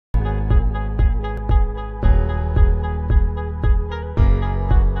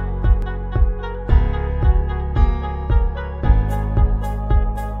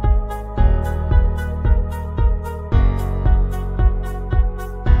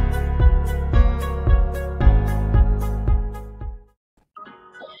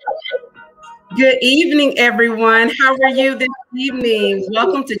Good evening, everyone. How are you this evening?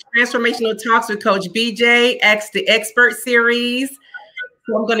 Welcome to Transformational Talks with Coach BJ, Ask the Expert series.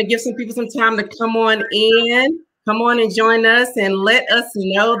 So I'm going to give some people some time to come on in. Come on and join us and let us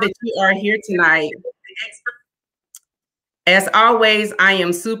know that you are here tonight. As always, I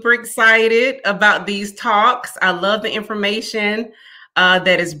am super excited about these talks. I love the information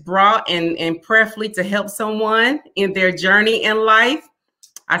that is brought and prayerfully to help someone in their journey in life.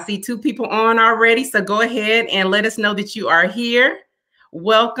 I see 2 people on already, so go ahead and let us know that you are here.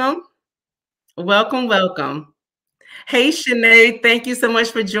 Welcome, welcome, welcome. Hey, Shanae, thank you so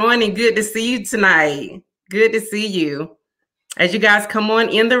much for joining. Good to see you tonight. Good to see you. As you guys come on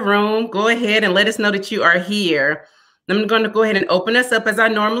in the room, go ahead and let us know that you are here. I'm going to go ahead and open us up as I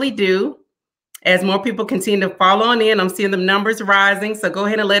normally do. As more people continue to follow on in, I'm seeing the numbers rising, so go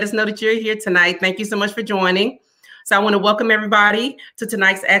ahead and let us know that you're here tonight. Thank you so much for joining. So I want to welcome everybody to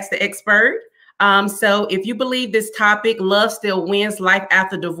tonight's Ask the Expert. So if you believe this topic, love still wins, life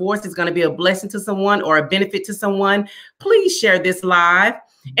after divorce, is going to be a blessing to someone or a benefit to someone, please share this live.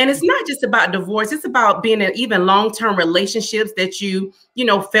 And it's not just about divorce. It's about being in even long-term relationships that you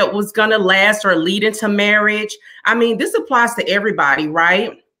felt was going to last or lead into marriage. I mean, this applies to everybody,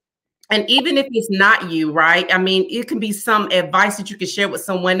 right? And even if it's not you, right? I mean, it can be some advice that you can share with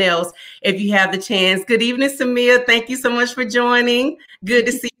someone else if you have the chance. Good evening, Samia. Thank you so much for joining. Good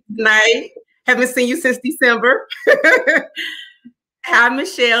to see you tonight. Haven't seen you since December. Hi,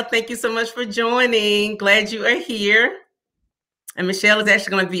 Michelle. Thank you so much for joining. Glad you are here. And Michelle is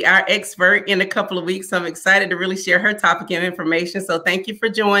actually going to be our expert in a couple of weeks. So I'm excited to really share her topic and information. So thank you for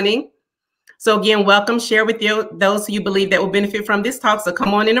joining. So again, welcome, share with those who you believe that will benefit from this talk. So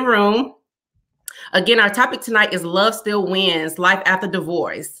come on in the room. Again, our topic tonight is love still wins, life after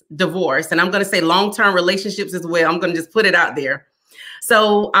divorce. And I'm going to say long-term relationships as well. I'm going to just put it out there.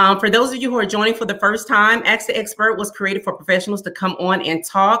 So for those of you who are joining for the first time, Ask the Expert was created for professionals to come on and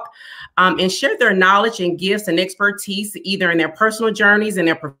talk and share their knowledge and gifts and expertise, either in their personal journeys and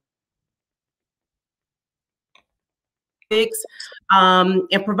their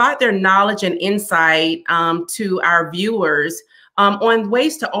and provide their knowledge and insight to our viewers on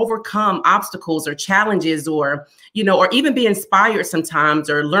ways to overcome obstacles or challenges, or or even be inspired sometimes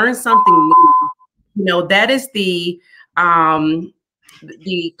or learn something new. That is the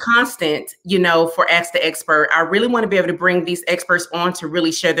constant, for Ask the Expert. I really want to be able to bring these experts on to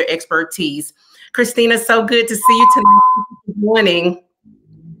really share their expertise. Christina, so good to see you tonight. Good morning.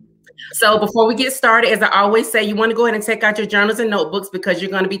 So before we get started, as I always say, you want to go ahead and take out your journals and notebooks, because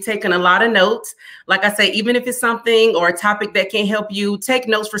you're going to be taking a lot of notes. Like I say, even if it's something or a topic that can help you, take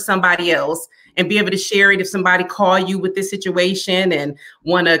notes for somebody else and be able to share it. If somebody call you with this situation and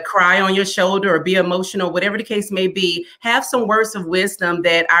want to cry on your shoulder or be emotional, whatever the case may be, have some words of wisdom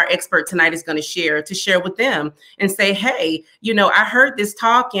that our expert tonight is going to share with them and say, hey, I heard this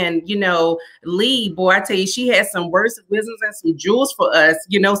talk, and, Leigh, boy, I tell you, she had some words of wisdom and some jewels for us,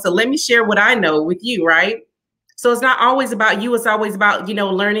 so let me share what I know with you, right? So it's not always about you. It's always about,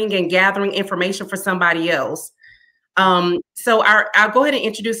 learning and gathering information for somebody else. So I'll go ahead and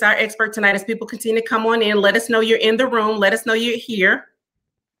introduce our expert tonight as people continue to come on in. Let us know you're in the room. Let us know you're here.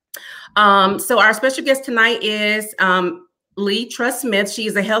 So our special guest tonight is Leigh Truss Smith. She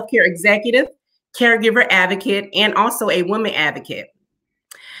is a healthcare executive, caregiver advocate, and also a woman advocate.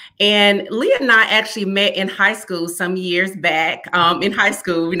 And Leigh and I actually met in high school some years back. In high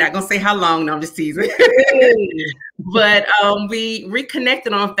school, we're not going to say how long, no, I'm just teasing. But we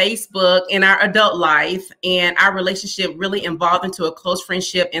reconnected on Facebook in our adult life, and our relationship really evolved into a close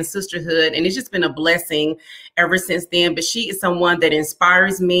friendship and sisterhood. And it's just been a blessing ever since then. But she is someone that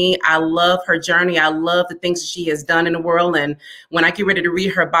inspires me. I love her journey. I love the things that she has done in the world. And when I get ready to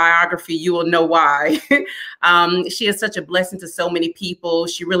read her biography, you will know why. She is such a blessing to so many people.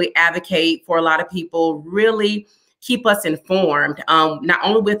 She really advocates for a lot of people, really keep us informed, not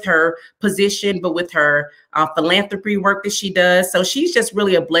only with her position, but with her philanthropy work that she does. So she's just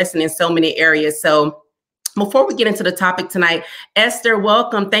really a blessing in so many areas. So before we get into the topic tonight, Esther,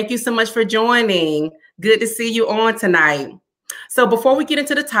 welcome. Thank you so much for joining. Good to see you on tonight. So before we get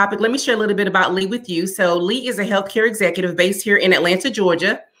into the topic, let me share a little bit about Leigh with you. So Leigh is a healthcare executive based here in Atlanta,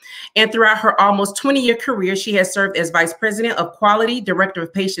 Georgia. And throughout her almost 20-year career, she has served as Vice President of Quality, Director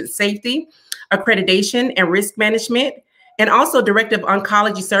of Patient Safety, Accreditation and Risk Management, and also Director of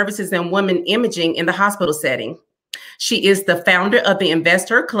Oncology Services and Women Imaging in the hospital setting. She is the founder of the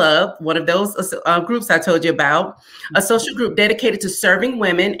Investor Club, one of those groups I told you about, a social group dedicated to serving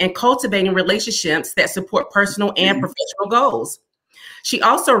women and cultivating relationships that support personal and professional goals. She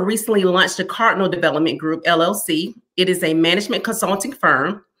also recently launched the Cardinal Development Group, LLC. It is a management consulting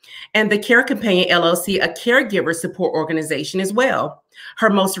firm. and the Care Companion LLC, a caregiver support organization as well. Her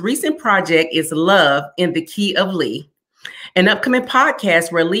most recent project is Love in the Key of Leigh, an upcoming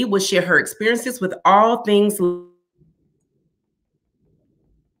podcast where Leigh will share her experiences with all things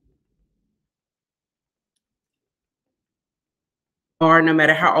are, no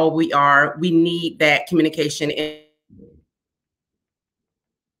matter how old we are, we need that communication in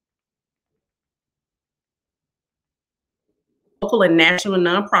local and national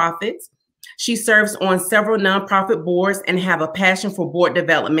nonprofits. She serves on several nonprofit boards and have a passion for board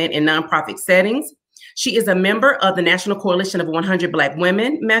development in nonprofit settings. She is a member of the National Coalition of 100 Black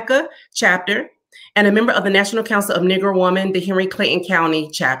Women, MECA chapter, and a member of the National Council of Negro Women, the Henry Clayton County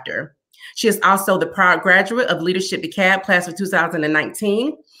chapter. She is also the proud graduate of Leadership DeKalb, class of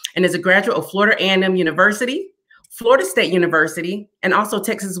 2019, and is a graduate of Florida A&M University, Florida State University, and also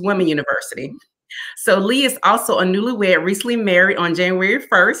Texas Women University. So Leigh is also a newlywed, recently married on January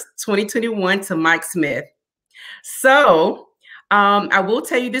 1st, 2021 to Mike Smith. So I will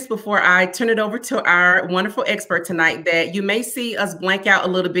tell you this before I turn it over to our wonderful expert tonight, that you may see us blank out a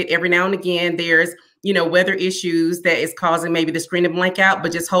little bit every now and again. There's, weather issues that is causing maybe the screen to blank out,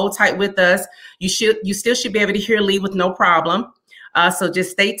 but just hold tight with us. You still should be able to hear Leigh with no problem. So just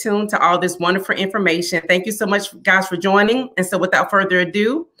stay tuned to all this wonderful information. Thank you so much, guys, for joining. And so without further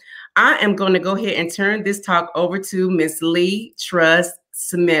ado, I am going to go ahead and turn this talk over to Miss Leigh Truss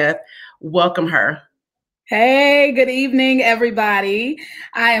Smith. Welcome her. Hey, good evening, everybody.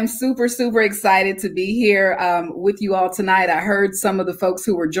 I am super, super excited to be here with you all tonight. I heard some of the folks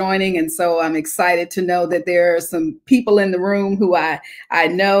who were joining, and so I'm excited to know that there are some people in the room who I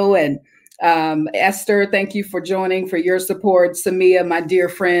know. And Esther, thank you for joining, for your support. Samia, my dear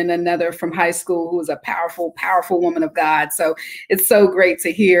friend, another from high school, who is a powerful, powerful woman of God. So it's so great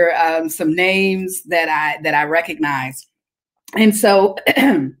to hear some names that I recognize. And so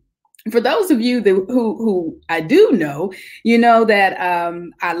for those of you who I do know, you know that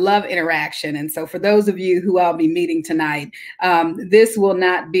I love interaction. And so for those of you who I'll be meeting tonight, this will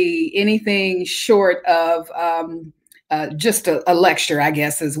not be anything short of just a lecture, I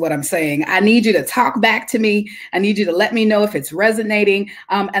guess is what I'm saying. I need you to talk back to me. I need you to let me know if it's resonating.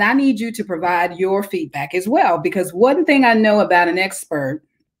 And I need you to provide your feedback as well, because one thing I know about an expert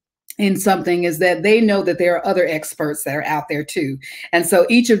in something is that they know that there are other experts that are out there too. And so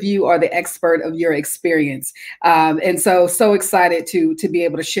each of you are the expert of your experience. And so excited to be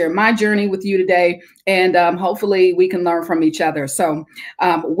able to share my journey with you today. And hopefully we can learn from each other. So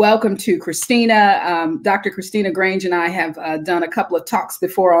welcome to Christina. Dr. Christina Grange and I have done a couple of talks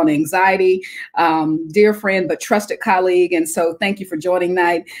before on anxiety, dear friend, but trusted colleague. And so thank you for joining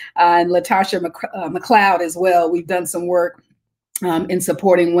tonight. And Latasha McLeod as well. We've done some work in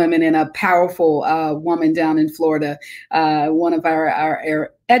supporting women, and a powerful woman down in Florida, one of our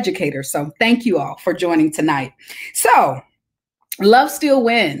educators. So thank you all for joining tonight. So love still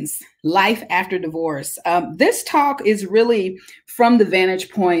wins, life after divorce. This talk is really from the vantage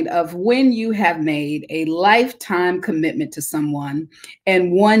point of when you have made a lifetime commitment to someone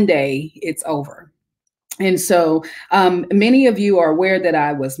and one day it's over. And so many of you are aware that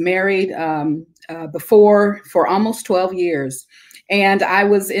I was married before for almost 12 years. And I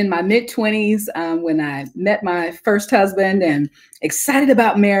was in my mid-20s when I met my first husband, and excited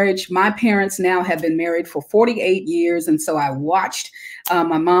about marriage. My parents now have been married for 48 years. And so I watched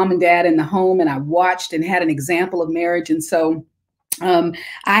my mom and dad in the home, and I watched and had an example of marriage. And so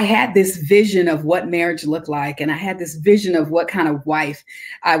I had this vision of what marriage looked like, and I had this vision of what kind of wife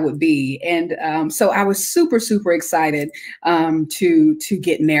I would be. And so I was super, super excited to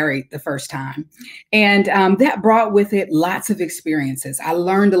get married the first time. And that brought with it lots of experiences. I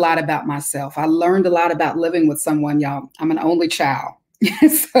learned a lot about myself. I learned a lot about living with someone, y'all. I'm an only child.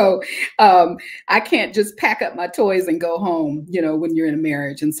 So I can't just pack up my toys and go home, when you're in a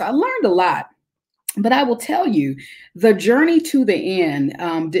marriage. And so I learned a lot. But I will tell you, the journey to the end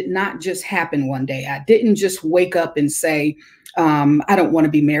did not just happen one day. I didn't just wake up and say, I don't want to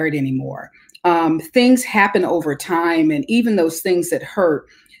be married anymore. Things happen over time. And even those things that hurt,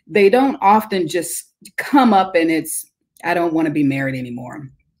 they don't often just come up and it's, I don't want to be married anymore.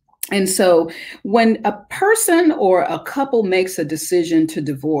 And so when a person or a couple makes a decision to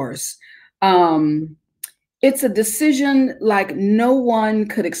divorce, it's a decision like no one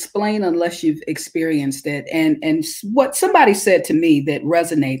could explain unless you've experienced it. And what somebody said to me that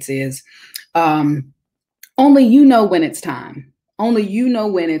resonates is, only you know when it's time. Only you know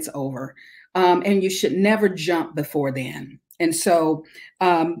when it's over. And you should never jump before then. And so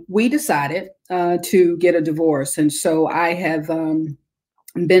we decided to get a divorce. And so I have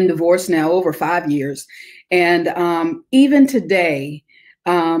been divorced now over 5 years. And even today,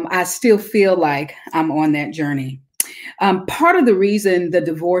 I still feel like I'm on that journey. Part of the reason the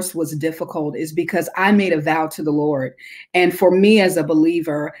divorce was difficult is because I made a vow to the Lord. And for me as a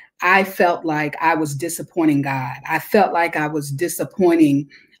believer, I felt like I was disappointing God. I felt like I was disappointing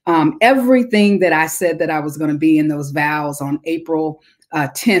everything that I said that I was going to be in those vows on April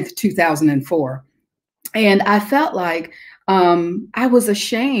 10th, 2004. And I felt like I was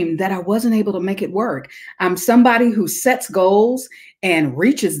ashamed that I wasn't able to make it work. I'm somebody who sets goals and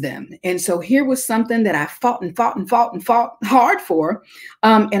reaches them. And so here was something that I fought and fought and fought and fought hard for,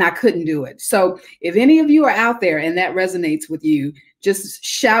 and I couldn't do it. So if any of you are out there and that resonates with you, just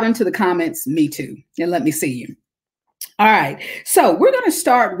shout into the comments, me too, and let me see you. All right. So we're going to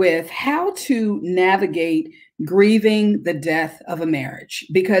start with how to navigate grieving the death of a marriage,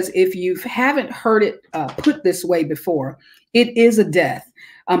 because if you haven't heard it put this way before, it is a death.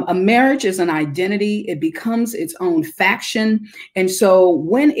 A marriage is an identity. It becomes its own faction. And so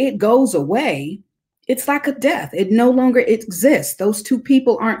when it goes away, it's like a death. It no longer exists. Those two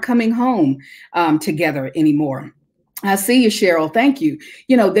people aren't coming home together anymore. I see you, Cheryl. Thank you.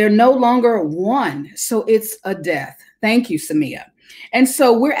 You know, they're no longer one. So it's a death. Thank you, Samia. And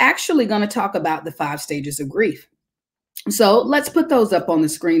so we're actually going to talk about the 5 stages of grief. So let's put those up on the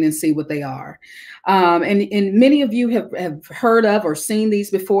screen and see what they are. And many of you have heard of or seen these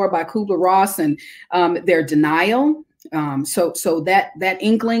before by Kubler-Ross and their denial. So that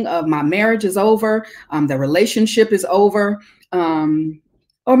inkling of my marriage is over, the relationship is over,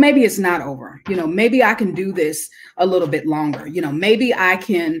 or maybe it's not over. You know, maybe I can do this a little bit longer. You know, maybe I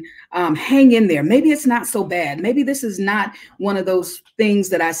can hang in there. Maybe it's not so bad. Maybe this is not one of those things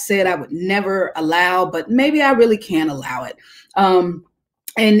that I said I would never allow, but maybe I really can allow it.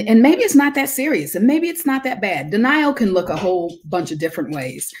 And maybe it's not that serious, and maybe it's not that bad. Denial can look a whole bunch of different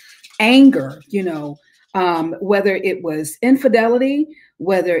ways. Anger, you know, whether it was infidelity,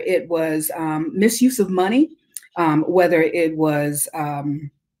 whether it was misuse of money, whether it was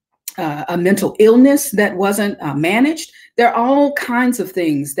a mental illness that wasn't managed. There are all kinds of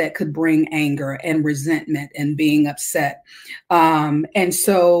things that could bring anger and resentment and being upset. And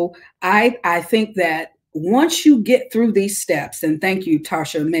so I think that once you get through these steps, and thank you,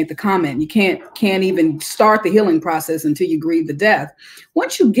 Tasha made the comment, you can't even start the healing process until you grieve the death.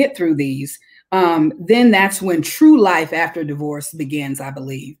 Once you get through these, then that's when true life after divorce begins, I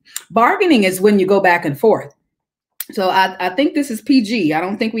believe. Bargaining is when you go back and forth. So I think this is PG. I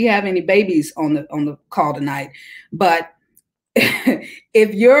don't think we have any babies on the call tonight. But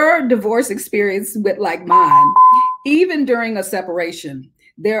if your divorce experience with like mine, even during a separation,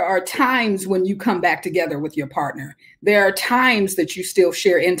 there are times when you come back together with your partner. There are times that you still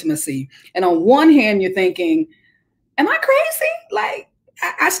share intimacy. And on one hand, you're thinking, am I crazy? Like,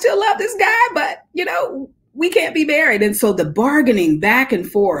 I still love this guy, but, you know, we can't be married. And so the bargaining back and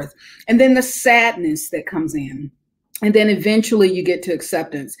forth, and then the sadness that comes in. And then eventually you get to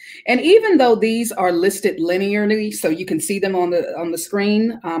acceptance. And even though these are listed linearly, so you can see them on the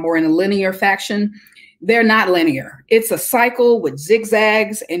screen or in a linear fashion, they're not linear. It's a cycle with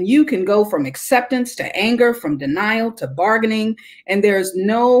zigzags, and you can go from acceptance to anger, from denial to bargaining. And there's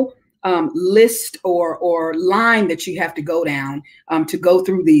no list or line that you have to go down to go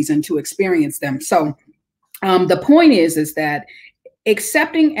through these and to experience them. So the point is that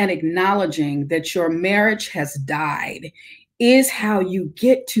accepting and acknowledging that your marriage has died is how you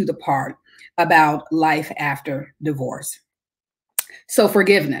get to the part about life after divorce. So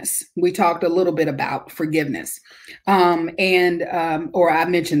forgiveness, we talked a little bit about forgiveness. Or I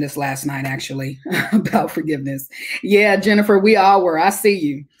mentioned this last night, actually, about forgiveness. Yeah, Jennifer, we all were. I see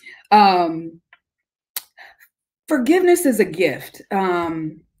you. Forgiveness is a gift.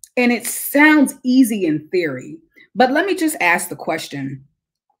 And it sounds easy in theory. But let me just ask the question,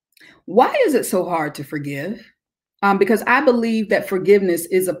 why is it so hard to forgive? Because I believe that forgiveness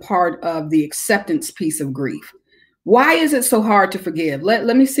is a part of the acceptance piece of grief. Why is it so hard to forgive? Let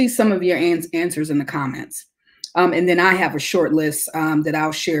me see some of your answers in the comments. And then I have a short list that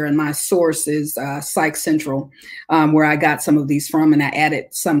I'll share, and my source is Psych Central, where I got some of these from, and I added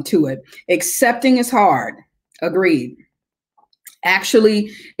some to it. Accepting is hard. Agreed.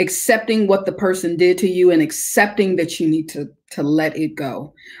 Actually accepting what the person did to you and accepting that you need to let it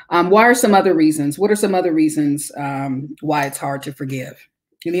go. Why are some other reasons? What are some other reasons why it's hard to forgive?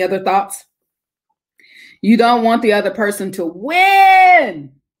 Any other thoughts? You don't want the other person to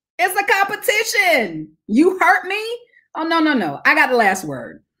win. It's a competition. You hurt me? Oh, no. I got the last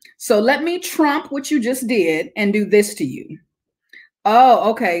word. So let me trump what you just did and do this to you.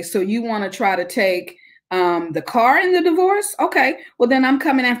 Oh, okay. So you want to try to take the car in the divorce? Okay. Well, then I'm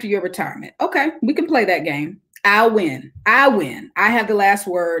coming after your retirement. Okay. We can play that game. I win. I win. I have the last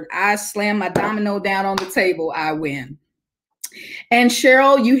word. I slam my domino down on the table. I win. And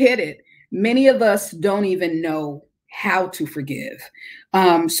Cheryl, you hit it. Many of us don't even know how to forgive.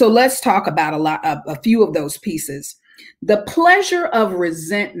 So let's talk about a few of those pieces. The pleasure of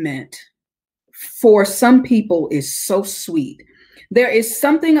resentment for some people is so sweet. There is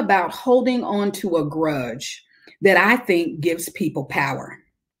something about holding on to a grudge that I think gives people power.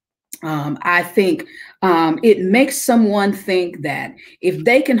 I think it makes someone think that if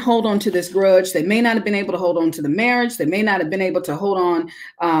they can hold on to this grudge, they may not have been able to hold on to the marriage. They may not have been able to hold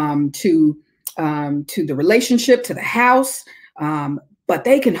on to the relationship, to the house, but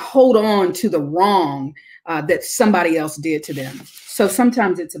they can hold on to the wrong that somebody else did to them. So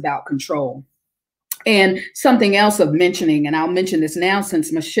sometimes it's about control. And something else of mentioning, and I'll mention this now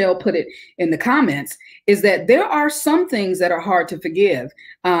since Michelle put it in the comments, is that there are some things that are hard to forgive.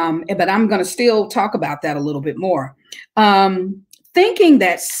 But I'm going to still talk about that a little bit more. Thinking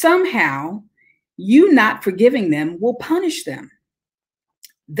that somehow you not forgiving them will punish them.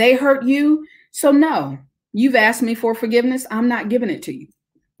 They hurt you. So no, you've asked me for forgiveness. I'm not giving it to you.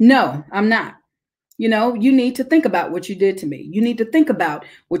 No, I'm not. You know, you need to think about what you did to me. You need to think about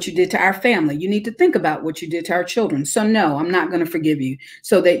what you did to our family. You need to think about what you did to our children. So no, I'm not going to forgive you,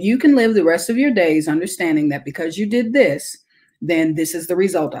 so that you can live the rest of your days understanding that because you did this, then this is the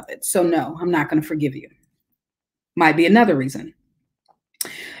result of it. So no, I'm not going to forgive you. Might be another reason.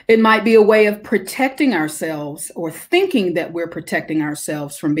 It might be a way of protecting ourselves or thinking that we're protecting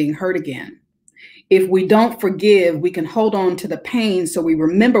ourselves from being hurt again. If we don't forgive, we can hold on to the pain so we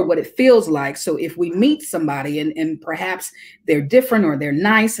remember what it feels like. So if we meet somebody and perhaps they're different or they're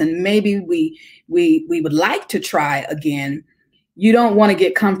nice and maybe we would like to try again, you don't want to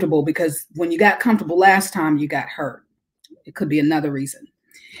get comfortable, because when you got comfortable last time, you got hurt. It could be another reason.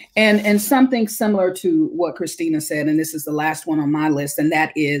 And something similar to what Christina said, and this is the last one on my list, and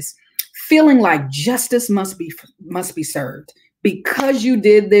that is feeling like justice must be served. Because you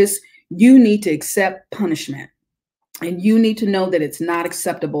did this, you need to accept punishment, and you need to know that it's not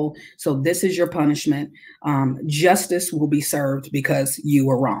acceptable. So this is your punishment. Justice will be served because you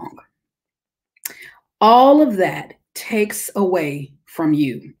were wrong. All of that takes away from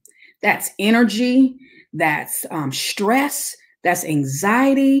you. That's energy, that's stress, that's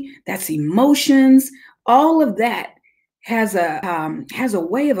anxiety, that's emotions. All of that has a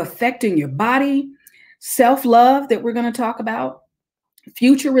way of affecting your body, self-love that we're going to talk about,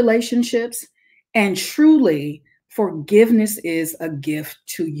 future relationships, and truly, forgiveness is a gift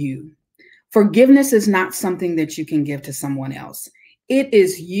to you. Forgiveness is not something that you can give to someone else. It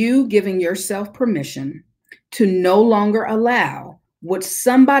is you giving yourself permission to no longer allow what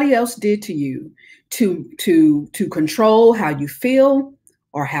somebody else did to you to control how you feel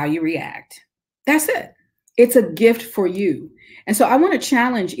or how you react. That's it. It's a gift for you. And so I want to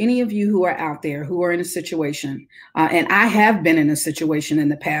challenge any of you who are out there who are in a situation, and I have been in a situation in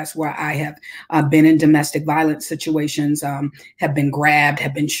the past where I have been in domestic violence situations, have been grabbed,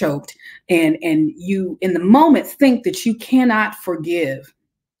 have been choked, and you in the moment think that you cannot forgive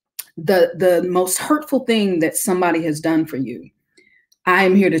the most hurtful thing that somebody has done for you. I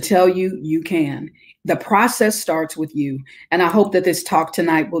am here to tell you, you can. The process starts with you. And I hope that this talk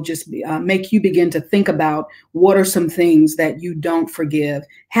tonight will just make you begin to think about what are some things that you don't forgive,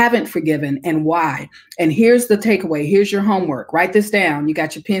 haven't forgiven, and why. And here's the takeaway. Here's your homework. Write this down. You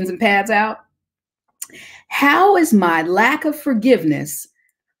got your pens and pads out? How is my lack of forgiveness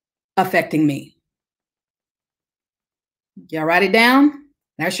affecting me? Y'all write it down?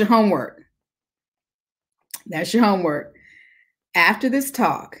 That's your homework. That's your homework. After this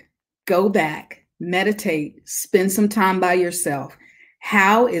talk, go back, meditate, spend some time by yourself.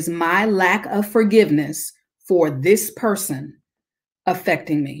 How is my lack of forgiveness for this person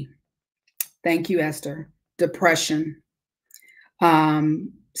affecting me? Thank you, Esther. Depression,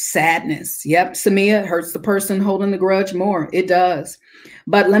 sadness. Yep, Samia, hurts the person holding the grudge more. It does.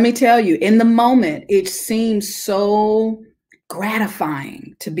 But let me tell you, in the moment, it seems so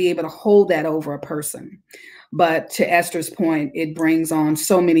gratifying to be able to hold that over a person. But to Esther's point, it brings on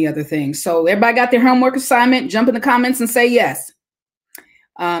so many other things. So everybody got their homework assignment? Jump in the comments and say yes.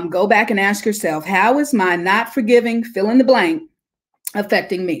 Go back and ask yourself, how is my not forgiving, fill in the blank,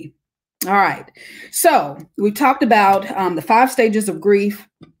 affecting me? All right. So we talked about the 5 stages of grief.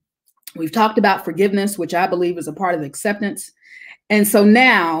 We've talked about forgiveness, which I believe is a part of acceptance. And so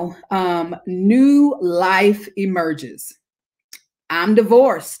now new life emerges. I'm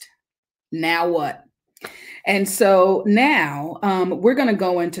divorced. Now what? And so now we're going to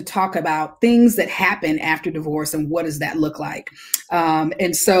go into talk about things that happen after divorce and what does that look like.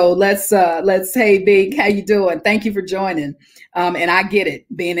 And so let's hey, Big, how you doing? Thank you for joining. And I get it,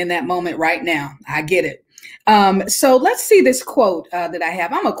 being in that moment right now. I get it. So let's see this quote that I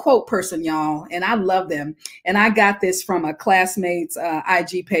have. I'm a quote person, y'all, and I love them. And I got this from a classmate's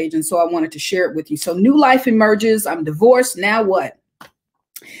IG page. And so I wanted to share it with you. So new life emerges. I'm divorced. Now what?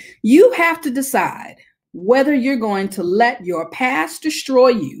 You have to decide whether you're going to let your past destroy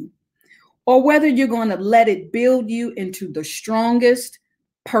you or whether you're going to let it build you into the strongest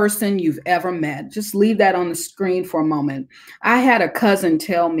person you've ever met. Just leave that on the screen for a moment. I had a cousin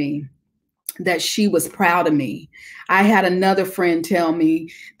tell me that she was proud of me. I had another friend tell me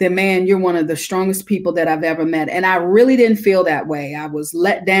that, man, you're one of the strongest people that I've ever met. And I really didn't feel that way. I was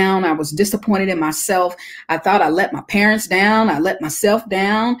let down. I was disappointed in myself. I thought I let my parents down. I let myself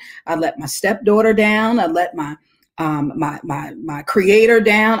down. I let my stepdaughter down. I let my creator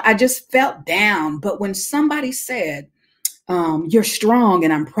down. I just felt down. But when somebody said, you're strong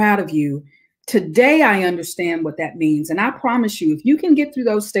and I'm proud of you, today, I understand what that means. And I promise you, if you can get through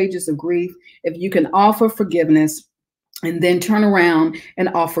those stages of grief, if you can offer forgiveness and then turn around and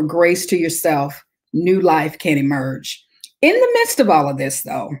offer grace to yourself, new life can emerge. In the midst of all of this,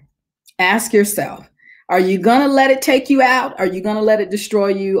 though, ask yourself, are you going to let it take you out? Are you going to let it destroy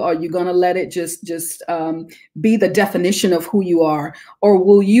you? Are you going to let it just be the definition of who you are? Or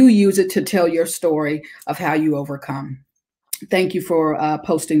will you use it to tell your story of how you overcome? Thank you for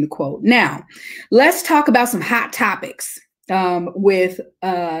posting the quote. Now, let's talk about some hot topics with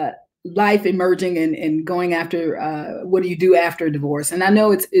life emerging and going after what do you do after a divorce? And I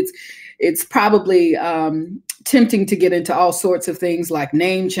know it's probably tempting to get into all sorts of things like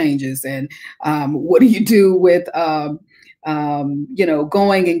name changes and what do you do with going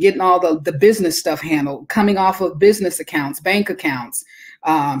and getting all the business stuff handled, coming off of business accounts, bank accounts,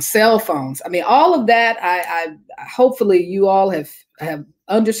 cell phones. I mean, all of that, I hopefully you all have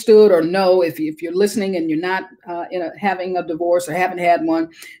understood or know. If you're listening and you're not having a divorce or haven't had one,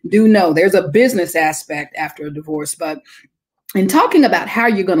 do know there's a business aspect after a divorce. But in talking about how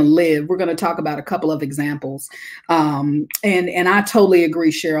you're going to live, we're going to talk about a couple of examples. And I totally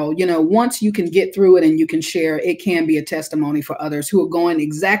agree, Cheryl. You know, once you can get through it and you can share, it can be a testimony for others who are going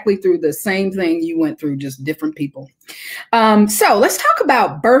exactly through the same thing you went through, just different people. So let's talk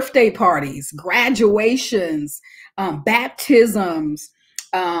about birthday parties, graduations, baptisms,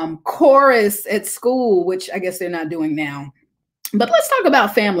 chorus at school, which I guess they're not doing now. But let's talk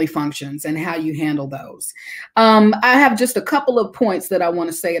about family functions and how you handle those. I have just a couple of points that I want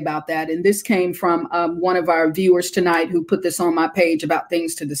to say about that. And this came from one of our viewers tonight who put this on my page about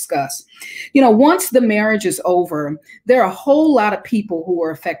things to discuss. You know, once the marriage is over, there are a whole lot of people who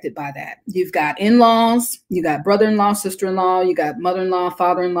are affected by that. You've got in-laws, you got brother-in-law, sister-in-law, you got mother-in-law,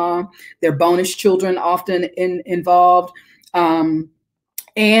 father-in-law, their bonus children often involved.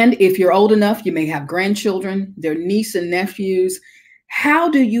 And if you're old enough, you may have grandchildren, their niece and nephews. How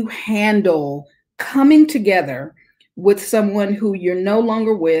do you handle coming together with someone who you're no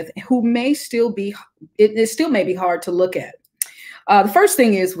longer with, who may still be, it still may be hard to look at? The first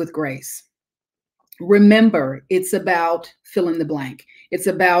thing is with grace. Remember, it's about fill in the blank. It's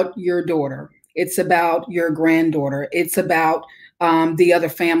about your daughter. It's about your granddaughter. It's about the other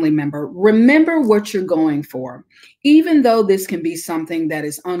family member. Remember what you're going for. Even though this can be something that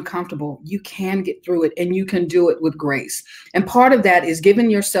is uncomfortable, you can get through it and you can do it with grace. And part of that is giving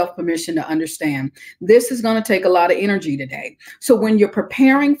yourself permission to understand this is going to take a lot of energy today. So when you're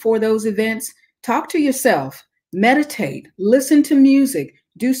preparing for those events, talk to yourself, meditate, listen to music,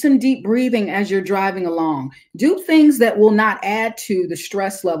 do some deep breathing as you're driving along. Do things that will not add to the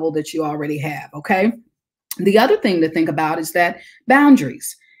stress level that you already have, okay? The other thing to think about is that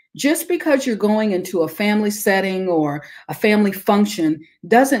boundaries. Just because you're going into a family setting or a family function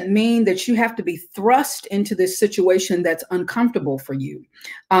doesn't mean that you have to be thrust into this situation that's uncomfortable for you.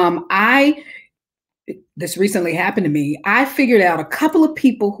 This recently happened to me. I figured out a couple of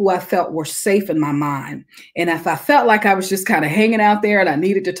people who I felt were safe in my mind. And if I felt like I was just kind of hanging out there and I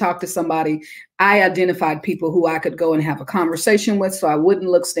needed to talk to somebody, I identified people who I could go and have a conversation with so I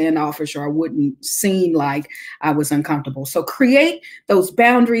wouldn't look standoffish or I wouldn't seem like I was uncomfortable. So create those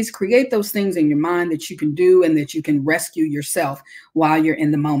boundaries, create those things in your mind that you can do and that you can rescue yourself while you're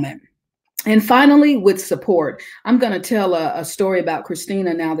in the moment. And finally, with support, I'm going to tell a story about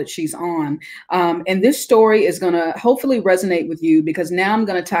Christina now that she's on. And this story is going to hopefully resonate with you because now I'm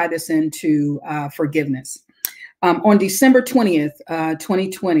going to tie this into forgiveness. On December 20th,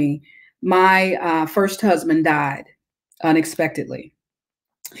 2020, my first husband died unexpectedly.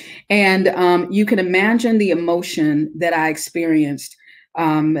 And you can imagine the emotion that I experienced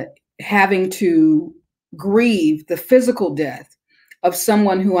having to grieve the physical death of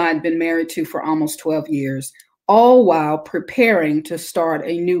someone who I'd been married to for almost 12 years, all while preparing to start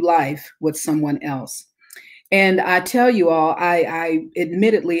a new life with someone else. And I tell you all, I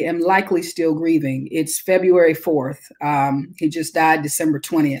admittedly am likely still grieving. It's February 4th. He just died December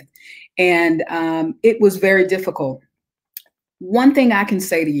 20th. And it was very difficult. One thing I can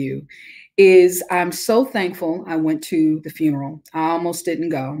say to you is I'm so thankful I went to the funeral. I almost didn't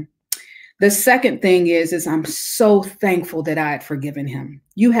go. The second thing is I'm so thankful that I had forgiven him.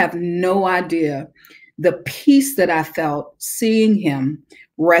 You have no idea the peace that I felt seeing him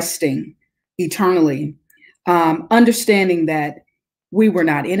resting eternally, understanding that we were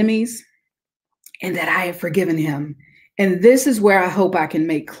not enemies and that I had forgiven him. And this is where I hope I can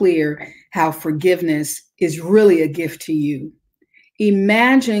make clear how forgiveness is really a gift to you.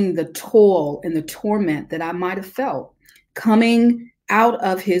 Imagine the toil and the torment that I might have felt coming out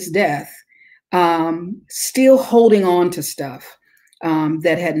of his death, still holding on to stuff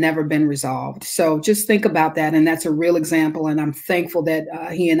that had never been resolved. So just think about that. And that's a real example. And I'm thankful that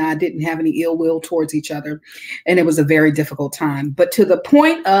he and I didn't have any ill will towards each other. And it was a very difficult time. But to the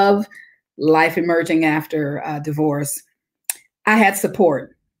point of life emerging after divorce, I had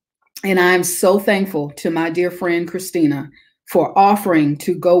support. And I'm so thankful to my dear friend, Christina, for offering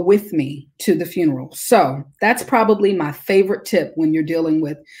to go with me to the funeral. So that's probably my favorite tip when you're dealing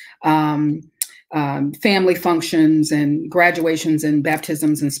with family functions and graduations and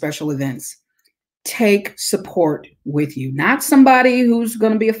baptisms and special events. Take support with you, not somebody who's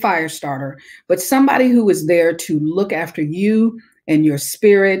going to be a fire starter, but somebody who is there to look after you and your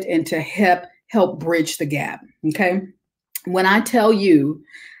spirit and to help bridge the gap. Okay. When I tell you,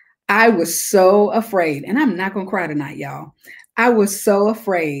 I was so afraid, and I'm not going to cry tonight, y'all. I was so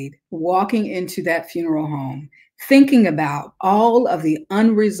afraid walking into that funeral home, thinking about all of the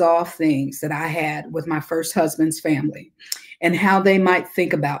unresolved things that I had with my first husband's family and how they might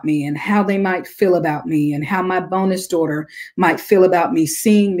think about me and how they might feel about me and how my bonus daughter might feel about me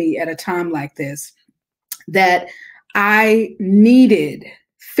seeing me at a time like this, that I needed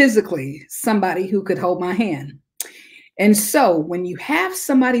physically somebody who could hold my hand. And so when you have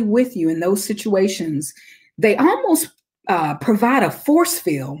somebody with you in those situations, they almost provide a force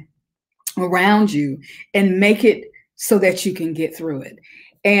field around you and make it so that you can get through it.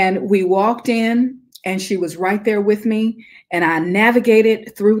 And we walked in and she was right there with me. And I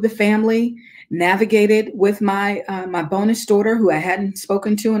navigated through the family, navigated with my bonus daughter who I hadn't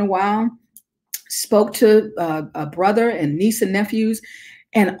spoken to in a while, spoke to a brother and niece and nephews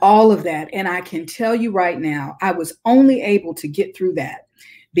and all of that. And I can tell you right now, I was only able to get through that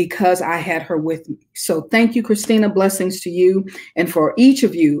because I had her with me. So thank you, Christina. Blessings to you. And for each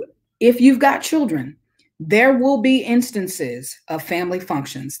of you, if you've got children, there will be instances of family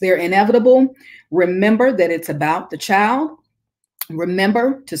functions. They're inevitable. Remember that it's about the child.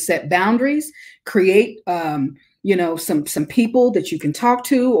 Remember to set boundaries, create some people that you can talk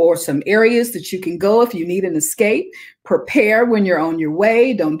to or some areas that you can go if you need an escape. Prepare when you're on your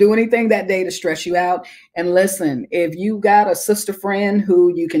way. Don't do anything that day to stress you out. And listen, if you got a sister friend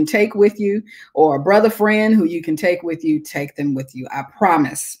who you can take with you or a brother friend who you can take with you, take them with you. I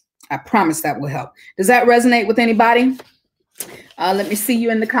promise that will help. Does that resonate with anybody? Let me see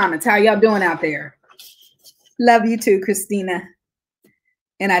you in the comments. How y'all doing out there? Love you too, Christina.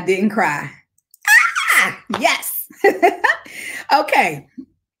 And I didn't cry. Yes. Okay.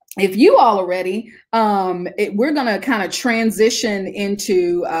 If you all are ready, we're going to kind of transition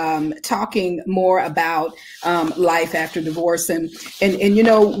into talking more about life after divorce. And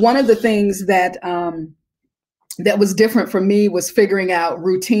one of the things that that was different for me was figuring out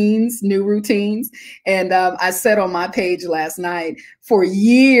new routines. And I said on my page last night, for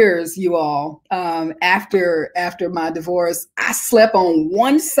years, you all, after my divorce, I slept on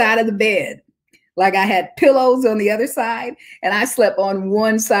one side of the bed. Like I had pillows on the other side and I slept on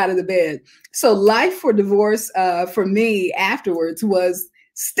one side of the bed. So life for divorce for me afterwards was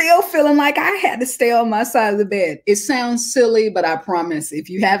still feeling like I had to stay on my side of the bed. It sounds silly, but I promise if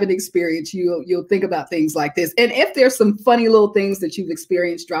you have an experience, you'll think about things like this. And if there's some funny little things that you've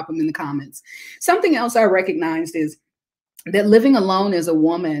experienced, drop them in the comments. Something else I recognized is that living alone as a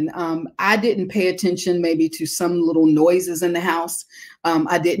woman, I didn't pay attention maybe to some little noises in the house.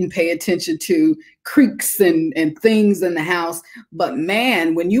 I didn't pay attention to creaks and things in the house. But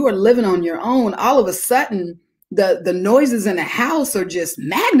man, when you are living on your own, all of a sudden The noises in the house are just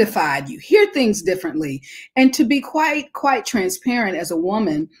magnified. You hear things differently. And to be quite transparent, as a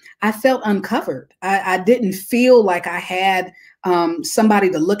woman, I felt uncovered. I didn't feel like I had somebody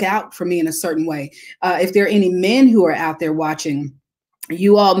to look out for me in a certain way. If there are any men who are out there watching,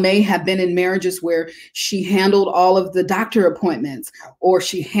 you all may have been in marriages where she handled all of the doctor appointments, or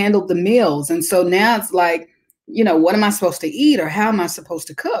she handled the meals. And so now it's like, what am I supposed to eat, or how am I supposed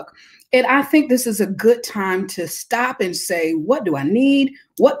to cook? And I think this is a good time to stop and say, what do I need?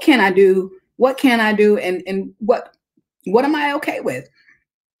 What can I do? What can I do? And what am I okay with?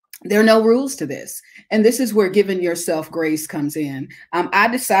 There are no rules to this. And this is where giving yourself grace comes in. I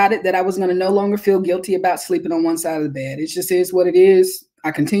decided that I was going to no longer feel guilty about sleeping on one side of the bed. It just is what it is.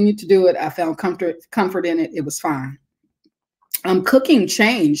 I continued to do it. I found comfort in it. It was fine. Cooking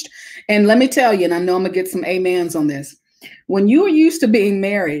changed. And let me tell you, and I know I'm going to get some amens on this. When you are used to being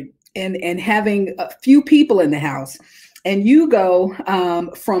married and having a few people in the house, and you go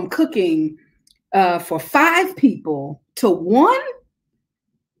from cooking for 5 people to 1,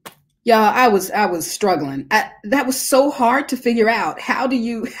 y'all, I was struggling. That was so hard to figure out. How do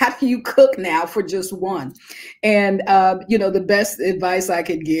you cook now for just 1? And the best advice I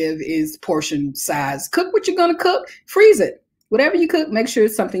could give is portion size. Cook what you're going to cook, freeze it. Whatever you cook, make sure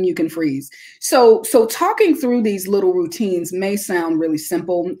it's something you can freeze. So talking through these little routines may sound really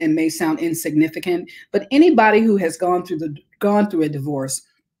simple and may sound insignificant, but anybody who has gone through a divorce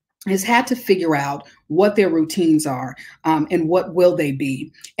has had to figure out what their routines are, and what will they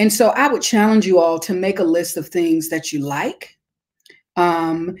be. And so I would challenge you all to make a list of things that you like,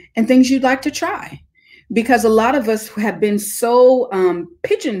 and things you'd like to try. Because a lot of us have been so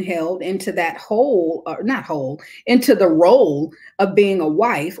pigeonholed into that into the role of being a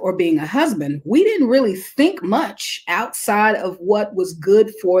wife or being a husband. We didn't really think much outside of what was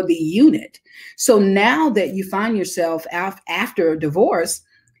good for the unit. So now that you find yourself after a divorce,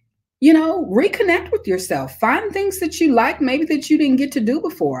 reconnect with yourself. Find things that you like, maybe that you didn't get to do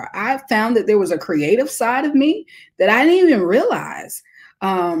before. I found that there was a creative side of me that I didn't even realize.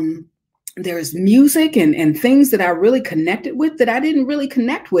 There's music and things that I really connected with that I didn't really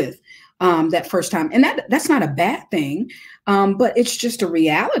connect with that first time. And that's not a bad thing, but it's just a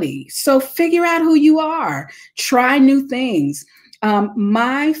reality. So figure out who you are. Try new things.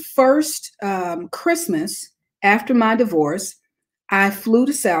 My first Christmas after my divorce, I flew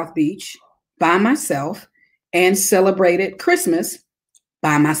to South Beach by myself and celebrated Christmas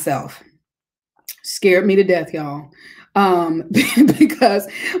by myself. Scared me to death, y'all. Because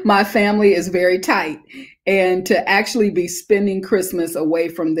my family is very tight, and to actually be spending Christmas away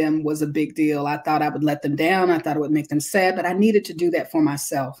from them was a big deal. I thought I would let them down. I thought it would make them sad, but I needed to do that for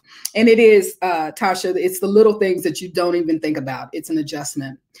myself. And it is, Tasha, it's the little things that you don't even think about. It's an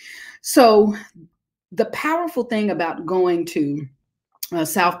adjustment. So the powerful thing about going to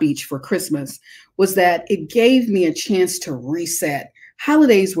South Beach for Christmas was that it gave me a chance to reset.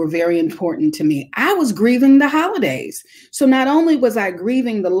 Holidays were very important to me. I was grieving the holidays. So not only was I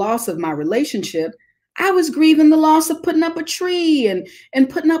grieving the loss of my relationship, I was grieving the loss of putting up a tree and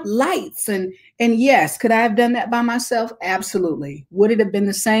putting up lights. And yes, could I have done that by myself? Absolutely. Would it have been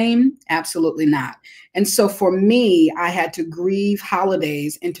the same? Absolutely not. And so for me, I had to grieve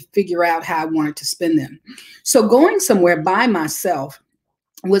holidays and to figure out how I wanted to spend them. So going somewhere by myself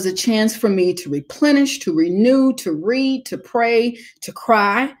was a chance for me to replenish, to renew, to read, to pray, to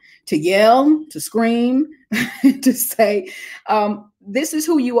cry, to yell, to scream, to say, this is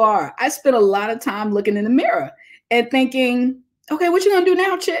who you are. I spent a lot of time looking in the mirror and thinking, okay, what you gonna do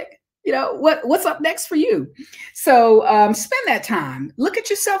now, chick? What's up next for you? So spend that time. Look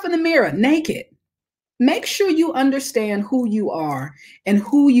at yourself in the mirror, naked. Make sure you understand who you are and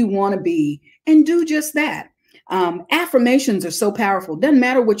who you want to be, and do just that. Affirmations are so powerful. Doesn't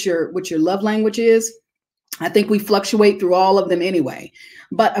matter what your love language is. I think we fluctuate through all of them anyway.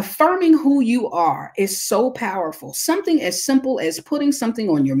 But affirming who you are is so powerful. Something as simple as putting something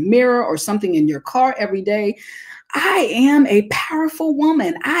on your mirror or something in your car every day. I am a powerful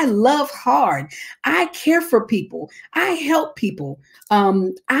woman. I love hard. I care for people. I help people.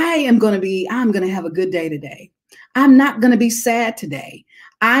 I'm going to have a good day today. I'm not going to be sad today.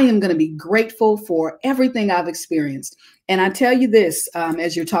 I am going to be grateful for everything I've experienced. And I tell you this,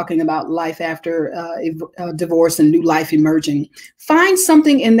 as you're talking about life after divorce and new life emerging, find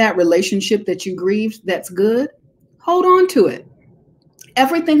something in that relationship that you grieved that's good. Hold on to it.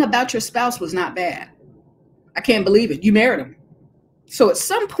 Everything about your spouse was not bad. I can't believe it. You married him. So at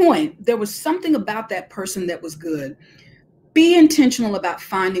some point, there was something about that person that was good. Be intentional about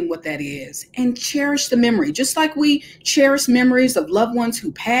finding what that is and cherish the memory. Just like we cherish memories of loved ones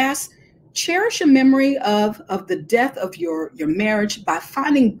who pass, cherish a memory of the death of your marriage by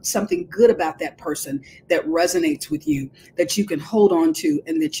finding something good about that person that resonates with you, that you can hold on to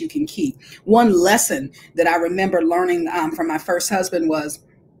and that you can keep. One lesson that I remember learning from my first husband was,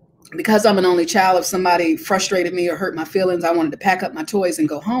 because I'm an only child, if somebody frustrated me or hurt my feelings, I wanted to pack up my toys and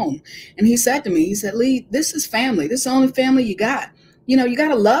go home. And he said to me, he said, Leigh, this is family. This is the only family you got. You know, you got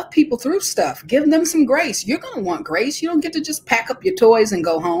to love people through stuff. Give them some grace. You're going to want grace. You don't get to just pack up your toys and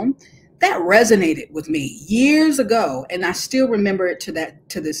go home. That resonated with me years ago, and I still remember it to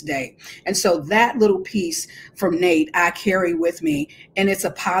this day. And so that little piece from Nate, I carry with me, and it's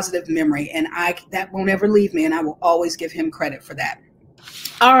a positive memory, and that won't ever leave me, and I will always give him credit for that.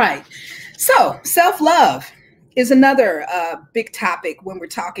 All right. So self-love is another big topic when we're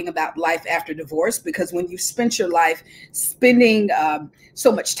talking about life after divorce, because when you spent your life spending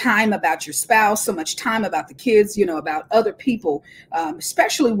so much time about your spouse, so much time about the kids, you know, about other people,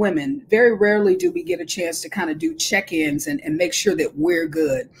 especially women, very rarely do we get a chance to kind of do check-ins and make sure that we're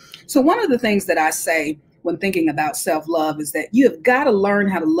good. So one of the things that I say when thinking about self-love is that you have got to learn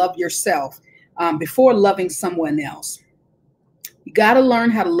how to love yourself before loving someone else. You got to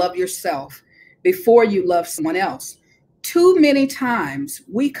learn how to love yourself before you love someone else. Too many times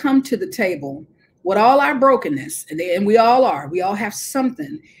we come to the table with all our brokenness, and we all have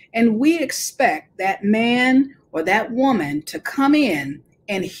something, and we expect that man or that woman to come in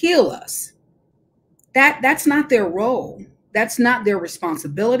and heal us. That's not their role. That's not their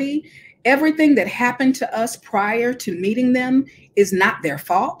responsibility. Everything that happened to us prior to meeting them is not their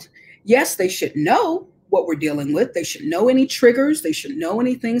fault. Yes, they should know what we're dealing with. They should know any triggers. They should know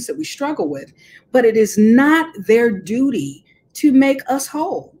any things that we struggle with, but it is not their duty to make us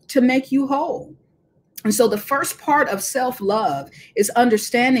whole, to make you whole. And so the first part of self-love is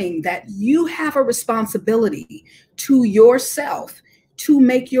understanding that you have a responsibility to yourself to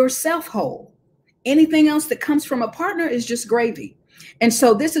make yourself whole. Anything else that comes from a partner is just gravy. And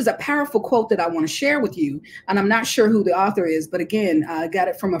so this is a powerful quote that I want to share with you. And I'm not sure who the author is, but again, I got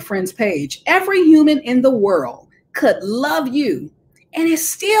it from a friend's page. Every human in the world could love you, and it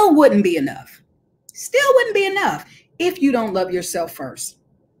still wouldn't be enough. Still wouldn't be enough if you don't love yourself first.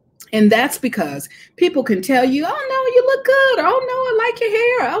 And that's because people can tell you, oh, no, you look good. Oh, no, I like your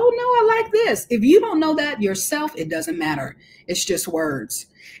hair. Oh, no, I like this. If you don't know that yourself, it doesn't matter. It's just words.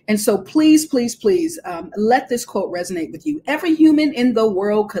 And so please, please, please let this quote resonate with you. Every human in the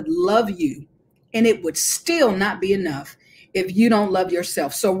world could love you, and it would still not be enough if you don't love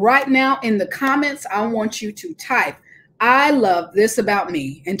yourself. So right now in the comments, I want you to type, I love this about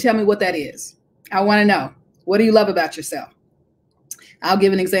me, and tell me what that is. I want to know, what do you love about yourself? I'll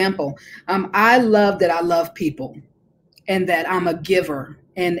give an example. I love that I love people, and that I'm a giver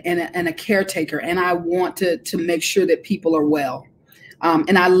and a caretaker, and I want to make sure that people are well.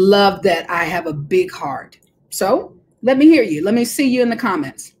 And I love that I have a big heart. So let me hear you. Let me see you in the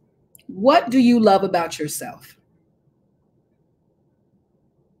comments. What do you love about yourself?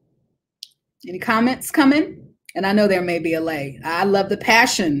 Any comments coming? And I know there may be a lay. I love the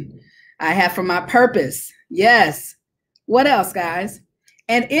passion I have for my purpose. Yes. What else, guys?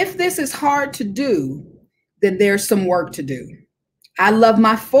 And if this is hard to do, then there's some work to do. I love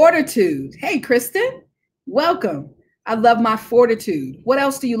my fortitude. Hey, Kristen, welcome. I love my fortitude. What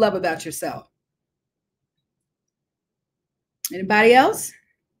else do you love about yourself? Anybody else?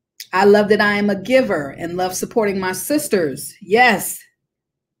 I love that I am a giver and love supporting my sisters. Yes.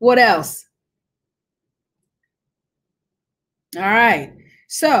 What else? All right.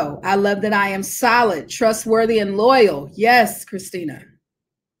 So I love that I am solid, trustworthy, and loyal. Yes, Christina.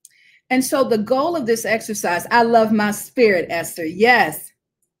 And so the goal of this exercise, I love my spirit, Esther. Yes.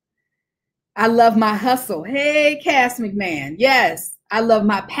 I love my hustle. Hey, Cass McMahon. Yes. I love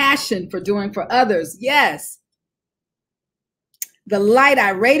my passion for doing for others. Yes. The light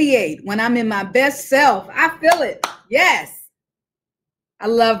I radiate when I'm in my best self. I feel it. Yes. I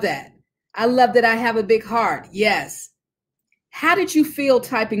love that. I love that I have a big heart. Yes. How did you feel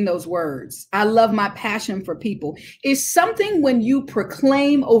typing those words? I love my passion for people. It's something when you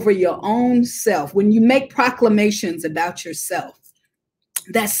proclaim over your own self, when you make proclamations about yourself.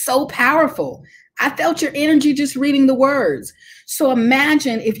 That's so powerful. I felt your energy just reading the words. So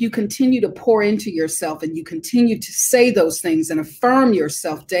imagine if you continue to pour into yourself and you continue to say those things and affirm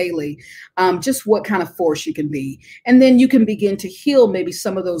yourself daily, just what kind of force you can be. And then you can begin to heal maybe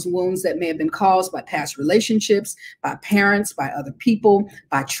some of those wounds that may have been caused by past relationships, by parents, by other people,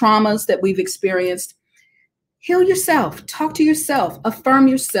 by traumas that we've experienced. Heal yourself, talk to yourself, affirm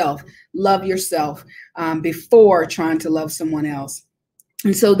yourself, love yourself before trying to love someone else.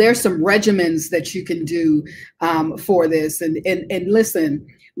 And so there's some regimens that you can do for this. And listen,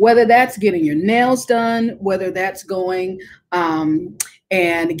 whether that's getting your nails done, whether that's going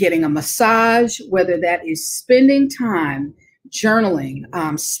and getting a massage, whether that is spending time journaling,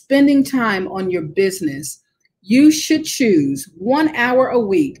 spending time on your business. You should choose 1 hour a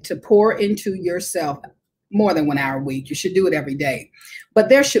week to pour into yourself. More than 1 hour a week. You should do it every day. But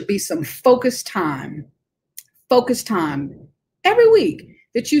there should be some focused time every week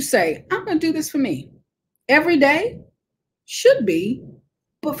that you say, I'm going to do this for me. Every day should be,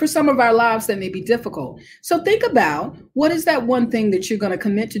 but for some of our lives that may be difficult. So think about, what is that one thing that you're going to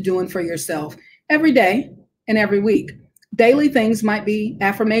commit to doing for yourself every day and every week? Daily things might be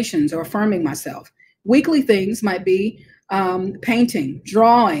affirmations or affirming myself. Weekly things might be painting,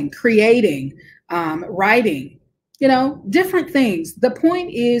 drawing, creating, writing, different things. The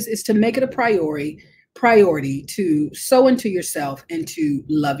point is to make it a priority to sow into yourself and to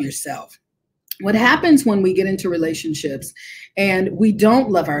love yourself. What happens when we get into relationships and we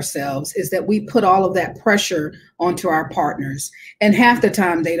don't love ourselves is that we put all of that pressure onto our partners. And half the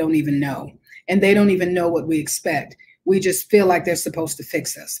time they don't even know. And they don't even know what we expect. We just feel like they're supposed to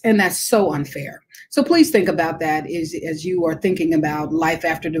fix us. And that's so unfair. So please think about that as you are thinking about life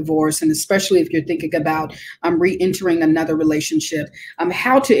after divorce, and especially if you're thinking about re-entering another relationship,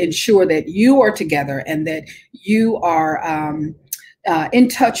 how to ensure that you are together and that you are in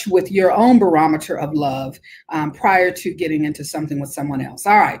touch with your own barometer of love prior to getting into something with someone else.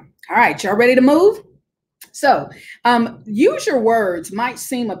 All right, y'all ready to move? So use your words might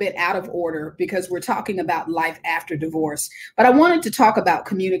seem a bit out of order because we're talking about life after divorce, but I wanted to talk about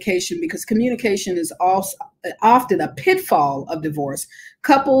communication because communication is also often a pitfall of divorce.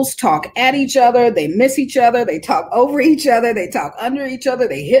 Couples talk at each other, they miss each other, they talk over each other, they talk under each other,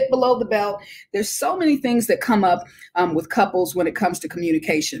 they hit below the belt. There's so many things that come up with couples when it comes to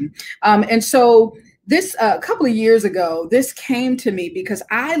communication. And so this a couple of years ago, this came to me because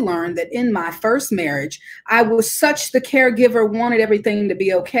I learned that in my first marriage, I was such the caregiver, wanted everything to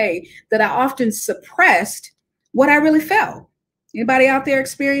be okay, that I often suppressed what I really felt. Anybody out there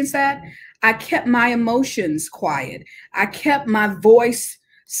experience that? I kept my emotions quiet. I kept my voice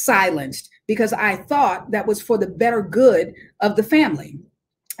silenced because I thought that was for the better good of the family.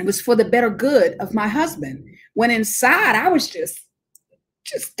 It was for the better good of my husband. When inside, I was just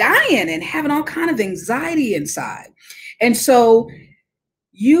dying and having all kind of anxiety inside. And so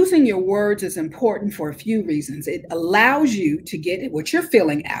using your words is important for a few reasons. It allows you to get what you're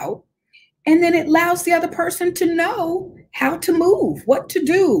feeling out, and then it allows the other person to know how to move, what to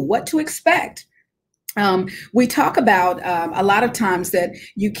do, what to expect. We talk about a lot of times that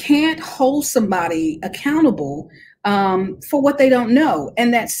you can't hold somebody accountable for what they don't know.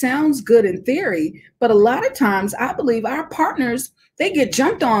 And that sounds good in theory, but a lot of times I believe our partners, they get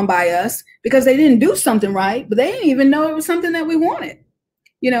jumped on by us because they didn't do something right, but they didn't even know it was something that we wanted,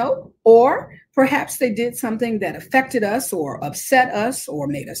 or perhaps they did something that affected us or upset us or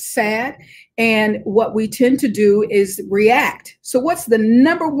made us sad. And what we tend to do is react. So what's the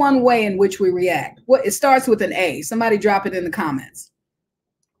number one way in which we react? Well, it starts with an A. Somebody drop it in the comments.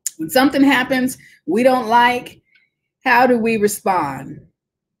 When something happens we don't like, how do we respond?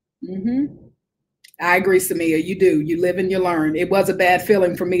 I agree, Samia. You do. You live and you learn. It was a bad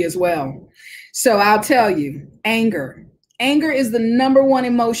feeling for me as well. So I'll tell you, anger. Anger is the number one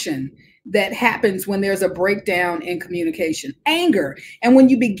emotion that happens when there's a breakdown in communication. Anger. And when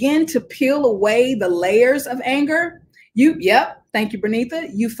you begin to peel away the layers of anger, thank you, Bernitha.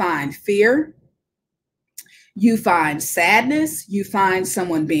 You find fear. You find sadness. You find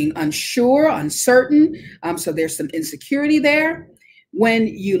someone being unsure, uncertain. So there's some insecurity there. When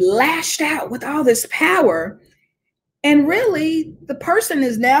you lashed out with all this power, and really the person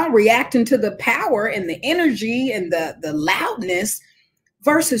is now reacting to the power and the energy and the loudness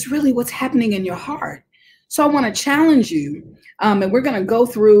versus really what's happening in your heart. So I want to challenge you, and we're going to go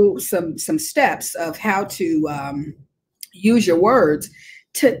through some steps of how to use your words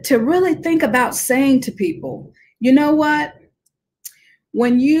to really think about saying to people, you know what?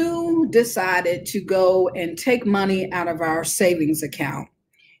 When you decided to go and take money out of our savings account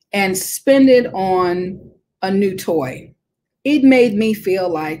and spend it on a new toy, it made me feel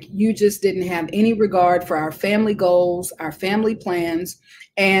like you just didn't have any regard for our family goals, our family plans,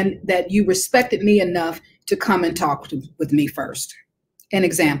 and that you respected me enough to come and talk with me first. An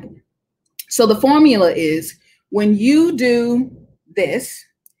example. So the formula is, when you do this,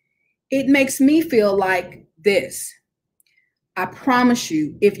 it makes me feel like this. I promise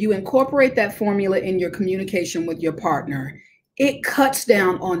you, if you incorporate that formula in your communication with your partner, it cuts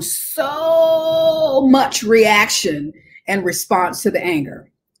down on so much reaction and response to the anger.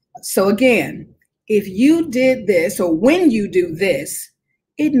 So again, if you did this, or when you do this,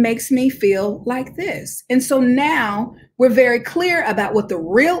 it makes me feel like this. And so now we're very clear about what the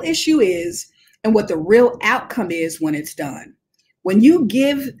real issue is and what the real outcome is when it's done. When you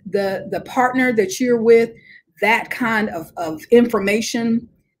give the partner that you're with that kind of information,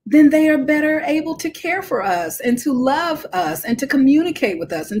 then they are better able to care for us and to love us and to communicate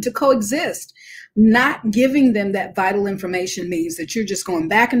with us and to coexist. Not giving them that vital information means that you're just going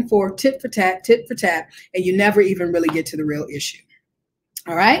back and forth, tit for tat, and you never even really get to the real issue.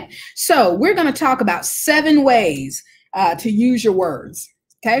 All right. So we're going to talk about 7 ways to use your words.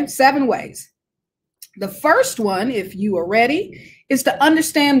 Okay. 7 ways. The first one, if you are ready, is to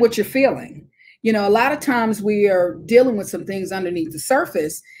understand what you're feeling. You know, a lot of times we are dealing with some things underneath the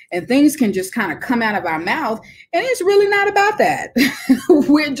surface and things can just kind of come out of our mouth. And it's really not about that.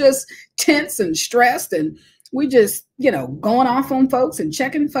 We're just tense and stressed and we just, you know, going off on folks and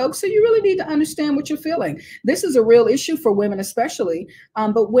checking folks. So you really need to understand what you're feeling. This is a real issue for women, especially.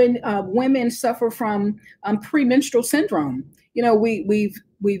 But when women suffer from premenstrual syndrome, you know, we've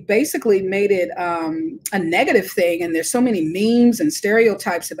basically made it a negative thing. And there's so many memes and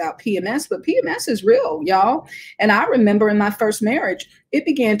stereotypes about PMS, but PMS is real, y'all. And I remember in my first marriage, it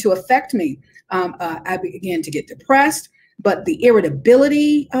began to affect me. I began to get depressed, but the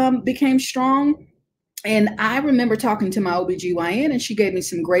irritability became strong. And I remember talking to my OBGYN and she gave me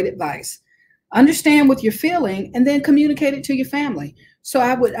some great advice. Understand what you're feeling and then communicate it to your family. So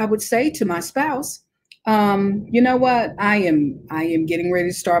I would say to my spouse, you know what, I am getting ready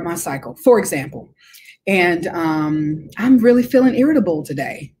to start my cycle, for example, and I'm really feeling irritable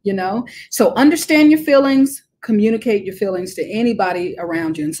today, you know, so understand your feelings, communicate your feelings to anybody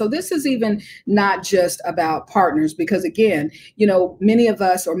around you. And so this is even not just about partners, because again, you know, many of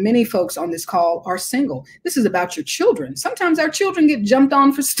us or many folks on this call are single. This is about your children. Sometimes our children get jumped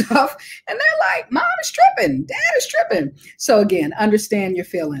on for stuff and they're like, mom is tripping, dad is tripping. So again, understand your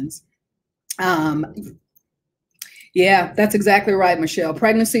feelings. Yeah, that's exactly right, Michelle.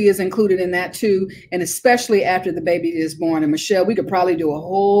 Pregnancy is included in that too, and especially after the baby is born. And Michelle, we could probably do a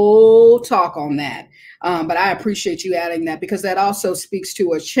whole talk on that. But I appreciate you adding that because that also speaks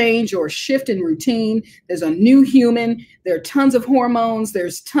to a change or a shift in routine. There's a new human. There are tons of hormones.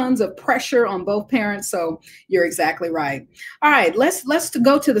 There's tons of pressure on both parents. So you're exactly right. All right, let's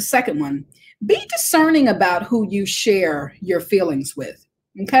go to the second one. Be discerning about who you share your feelings with.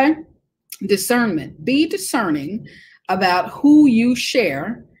 Okay. Discernment. Be discerning about who you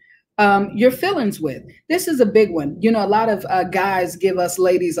share your feelings with. This is a big one. You know, a lot of guys give us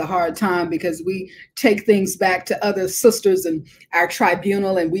ladies a hard time because we take things back to other sisters and our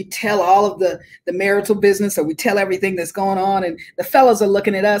tribunal and we tell all of the marital business, or we tell everything that's going on. And the fellas are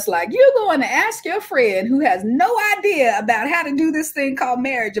looking at us like, you're going to ask your friend who has no idea about how to do this thing called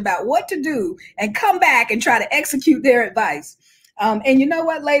marriage about what to do and come back and try to execute their advice. And you know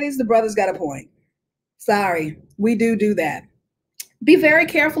what, ladies, the brother's got a point. Sorry, we do that. Be very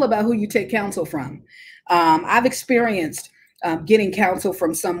careful about who you take counsel from. I've experienced getting counsel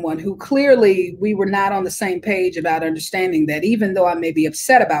from someone who clearly we were not on the same page about understanding that even though I may be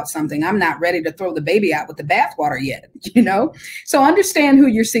upset about something, I'm not ready to throw the baby out with the bathwater yet, you know? So understand who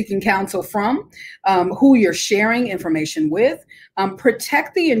you're seeking counsel from, who you're sharing information with,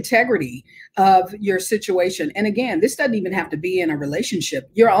 protect the integrity of your situation. And again, this doesn't even have to be in a relationship,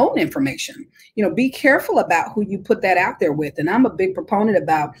 your own information. You know, be careful about who you put that out there with. And I'm a big proponent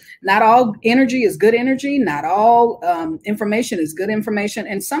about not all energy is good energy. Not all information is good information.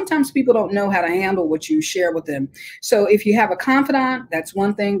 And sometimes people don't know how to handle what you share with them. So if you have a confidant, that's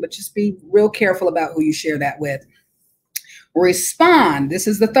one thing, but just be real careful about who you share that with. Respond. This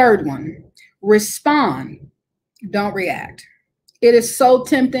is the third one. Respond. Don't react. It is so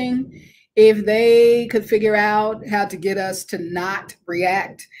tempting. If they could figure out how to get us to not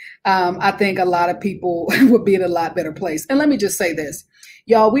react, I think a lot of people would be in a lot better place. And let me just say this,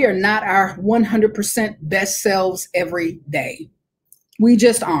 y'all, we are not our 100% best selves every day. We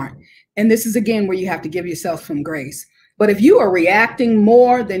just aren't. And this is, again, where you have to give yourself some grace. But if you are reacting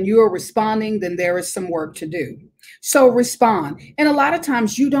more than you are responding, then there is some work to do. So respond. And a lot of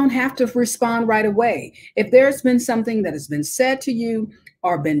times you don't have to respond right away. If there's been something that has been said to you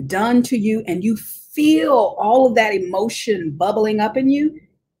or been done to you and you feel all of that emotion bubbling up in you,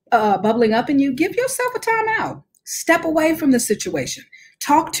 give yourself a timeout. Step away from the situation.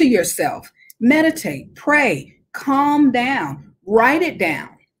 Talk to yourself. Meditate, pray, calm down, write it down.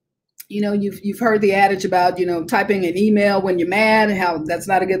 You know, you've heard the adage about, you know, typing an email when you're mad, and how that's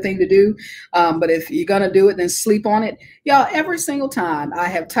not a good thing to do. But if you're going to do it, then sleep on it. Y'all, every single time I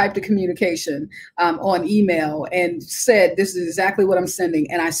have typed a communication on email and said, this is exactly what I'm sending,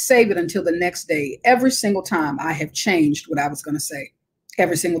 and I save it until the next day. Every single time I have changed what I was going to say.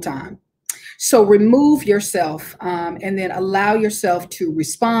 every single time. So remove yourself and then allow yourself to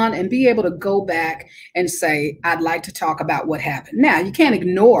respond and be able to go back and say, I'd like to talk about what happened. Now, you can't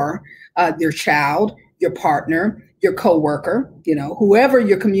ignore your child, your partner, your coworker, you know, whoever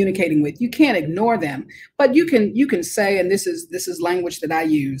you're communicating with. You can't ignore them, but you can say, and this is language that I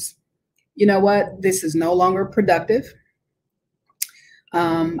use, you know what, this is no longer productive.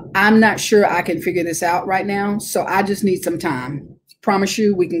 I'm not sure I can figure this out right now, so I just need some time. Promise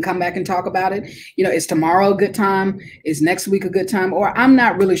you, we can come back and talk about it. You know, is tomorrow a good time? Is next week a good time? Or I'm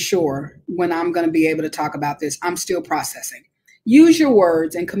not really sure when I'm going to be able to talk about this. I'm still processing. Use your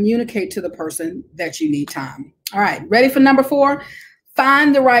words and communicate to the person that you need time. All right, ready for number 4?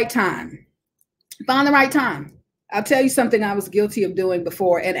 Find the right time. Find the right time. I'll tell you something I was guilty of doing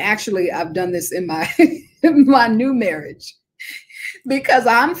before, and actually I've done this in my in my new marriage. Because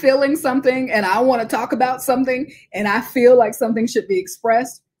I'm feeling something and I want to talk about something and I feel like something should be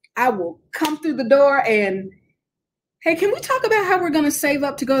expressed, I will come through the door and, hey, can we talk about how we're going to save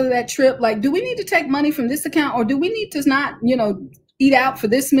up to go to that trip? Like, do we need to take money from this account, or do we need to not, you know, eat out for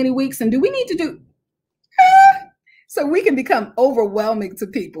this many weeks? And do we need to do? So we can become overwhelming to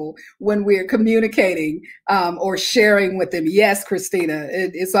people when we're communicating or sharing with them. Yes, Christina,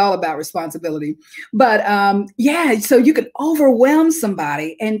 it's all about responsibility. But yeah, so you can overwhelm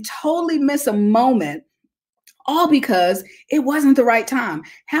somebody and totally miss a moment, all because it wasn't the right time.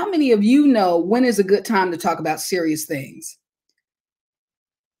 How many of you know when is a good time to talk about serious things?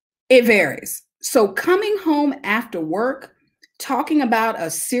 It varies. So coming home after work, talking about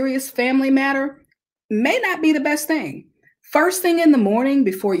a serious family matter may not be the best thing. First thing in the morning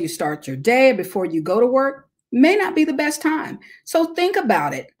before you start your day, before you go to work, may not be the best time. So think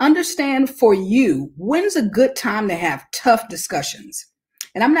about it. Understand for you, when's a good time to have tough discussions?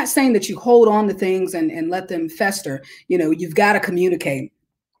 And I'm not saying that you hold on to things and let them fester. You know, you've got to communicate.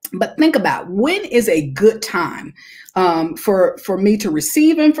 But think about when is a good time for me to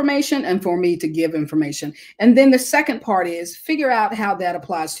receive information and for me to give information. And then the second part is figure out how that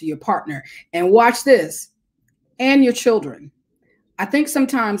applies to your partner. And watch this, and your children. I think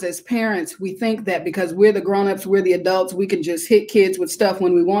sometimes as parents, we think that because we're the grown-ups, we're the adults, we can just hit kids with stuff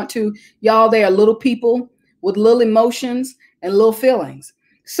when we want to. Y'all, they are little people with little emotions and little feelings.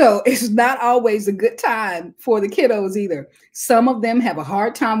 So it's not always a good time for the kiddos either. Some of them have a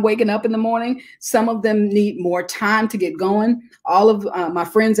hard time waking up in the morning. Some of them need more time to get going. All of my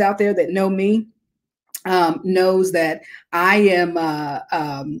friends out there that know me knows that I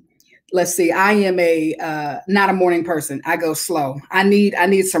am, let's see, I am not a morning person. I go slow. I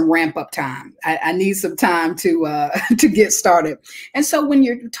need some ramp up time. I need some time to get started. And so when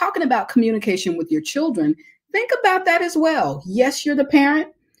you're talking about communication with your children, think about that as well. Yes, you're the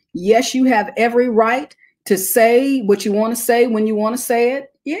parent. Yes, you have every right to say what you want to say when you want to say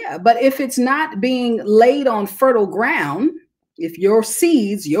it. Yeah, but if it's not being laid on fertile ground, if your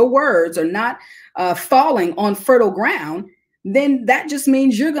seeds, your words are not falling on fertile ground, then that just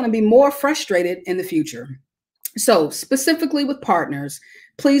means you're going to be more frustrated in the future. So specifically with partners,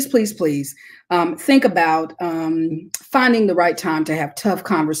 please, please, please think about finding the right time to have tough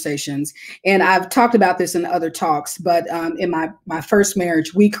conversations. And I've talked about this in other talks, but in my first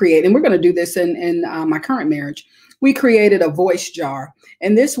marriage, we created, and we're going to do this in my current marriage, we created a voice jar.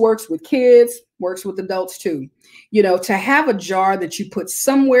 And this works with kids, works with adults too. You know, to have a jar that you put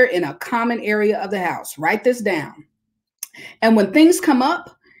somewhere in a common area of the house. Write this down. And when things come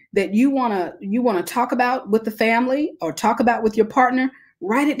up that you want to talk about with the family or talk about with your partner,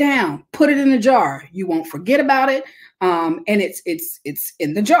 write it down, put it in a jar. You won't forget about it. And it's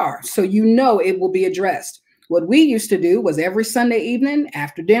in the jar. So you know it will be addressed. What we used to do was every Sunday evening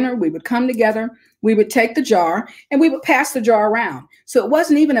after dinner, we would come together, we would take the jar and we would pass the jar around. So it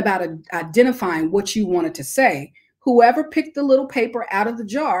wasn't even about identifying what you wanted to say. Whoever picked the little paper out of the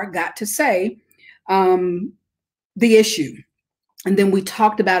jar got to say the issue. And then we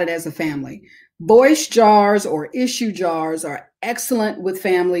talked about it as a family. Voice jars or issue jars are excellent with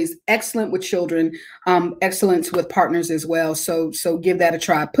families, excellent with children, excellent with partners as well. So give that a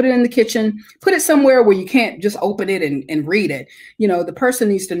try. Put it in the kitchen, put it somewhere where you can't just open it and read it. You know, the person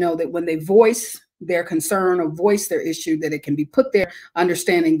needs to know that when they voice their concern or voice their issue, that it can be put there,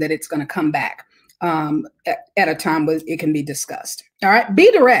 understanding that it's going to come back at a time when it can be discussed. All right.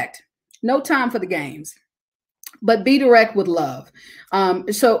 Be direct. No time for the games. But be direct with love.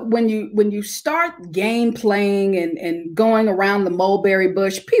 So when you start game playing and going around the mulberry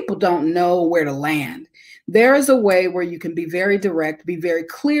bush, people don't know where to land. There is a way where you can be very direct, be very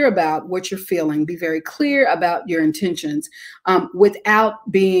clear about what you're feeling, be very clear about your intentions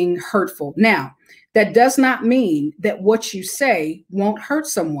without being hurtful. Now, That does not mean that what you say won't hurt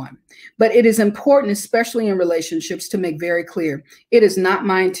someone, but it is important, especially in relationships, to make very clear, it is not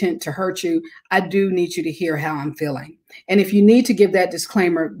my intent to hurt you. I do need you to hear how I'm feeling. And if you need to give that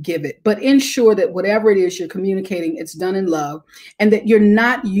disclaimer, give it, but ensure that whatever it is you're communicating, it's done in love, and that you're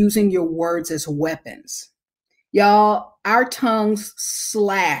not using your words as weapons. Y'all, our tongues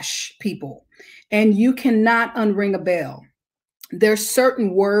slash people, and you cannot unring a bell. There's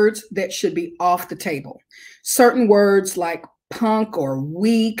certain words that should be off the table. Certain words like punk or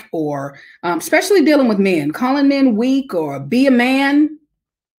weak, or especially dealing with men, calling men weak or be a man.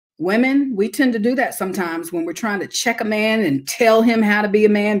 Women, we tend to do that sometimes when we're trying to check a man and tell him how to be a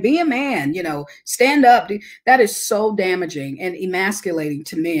man. Be a man, stand up. That is so damaging and emasculating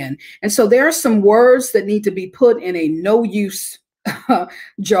to men. And so there are some words that need to be put in a no use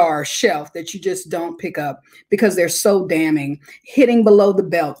jar shelf that you just don't pick up because they're so damning. Hitting below the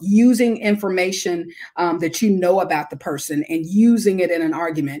belt, using information that you know about the person and using it in an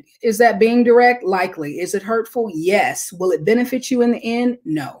argument. Is that being direct? Likely. Is it hurtful? Yes. Will it benefit you in the end?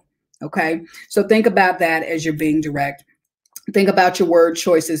 No. Okay. So think about that as you're being direct. Think about your word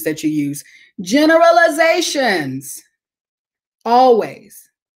choices that you use. Generalizations, always,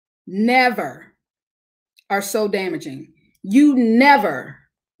 never, are so damaging. You never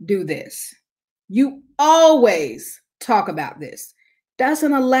do this. You always talk about this.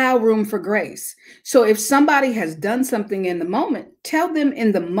 Doesn't allow room for grace. So if somebody has done something in the moment, tell them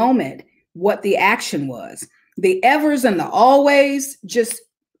in the moment what the action was. The evers and the always, just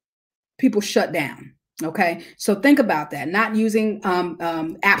people shut down. Okay. So think about that. Not using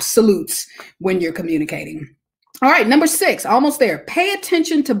absolutes when you're communicating. All right. Number 6, almost there. Pay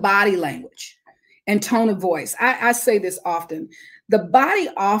attention to body language and tone of voice. I say this often. The body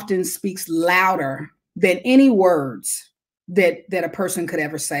often speaks louder than any words that a person could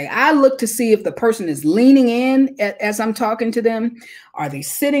ever say. I look to see if the person is leaning in as I'm talking to them. Are they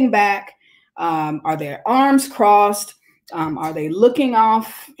sitting back? Are their arms crossed? Are they looking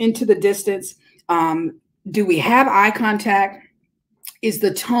off into the distance? Do we have eye contact? Is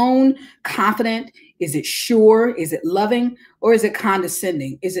the tone confident? Is it sure? Is it loving? Or is it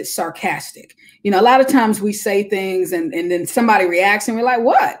condescending? Is it sarcastic? A lot of times we say things and then somebody reacts and we're like,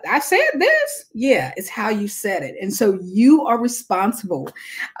 what? I said this? Yeah, it's how you said it. And so you are responsible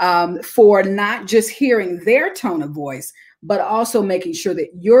for not just hearing their tone of voice, but also making sure that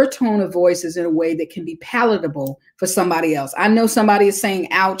your tone of voice is in a way that can be palatable for somebody else. I know somebody is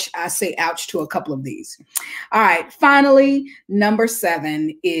saying ouch. I say ouch to a couple of these. All right. Finally, number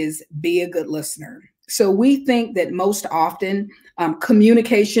 7 is be a good listener. So we think that most often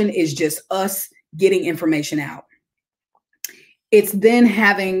communication is just us getting information out. It's then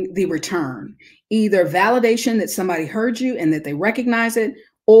having the return, either validation that somebody heard you and that they recognize it,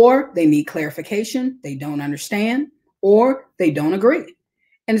 or they need clarification, they don't understand, or they don't agree.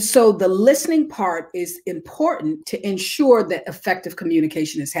 And so the listening part is important to ensure that effective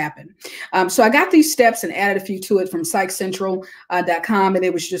communication has happened. So I got these steps and added a few to it from psychcentral.com. And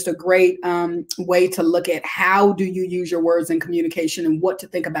it was just a great way to look at how do you use your words in communication and what to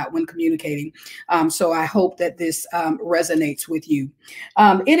think about when communicating. So I hope that this resonates with you.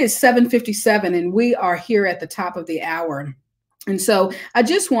 It is 7:57 and we are here at the top of the hour. And so I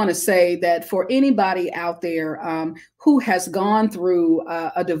just want to say that for anybody out there who has gone through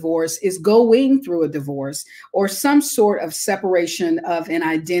a divorce, is going through a divorce, or some sort of separation of an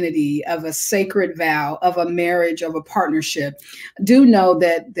identity, of a sacred vow, of a marriage, of a partnership, do know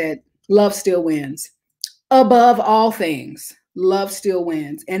that love still wins. Above all things, love still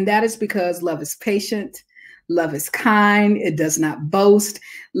wins. And that is because love is patient. Love is kind. It does not boast.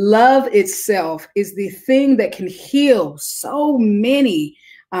 Love itself is the thing that can heal so many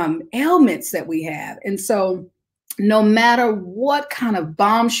ailments that we have. And so no matter what kind of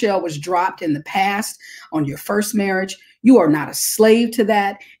bombshell was dropped in the past on your first marriage, you are not a slave to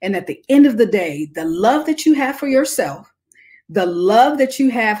that. And at the end of the day, the love that you have for yourself, the love that you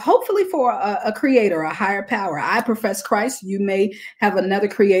have, hopefully for a creator, a higher power. I profess Christ. You may have another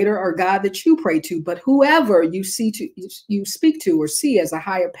creator or God that you pray to, but whoever you speak to or see as a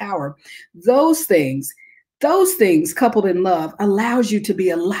higher power, those things coupled in love allows you to be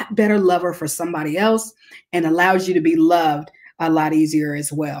a lot better lover for somebody else and allows you to be loved a lot easier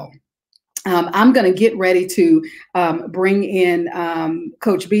as well. I'm going to get ready to bring in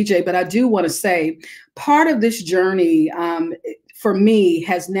Coach BJ, but I do want to say part of this journey for me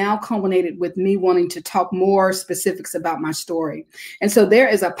has now culminated with me wanting to talk more specifics about my story. And so there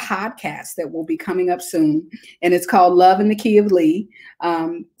is a podcast that will be coming up soon, and it's called Love in the Key of Leigh.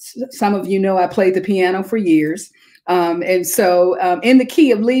 Some of you know I played the piano for years. And so in the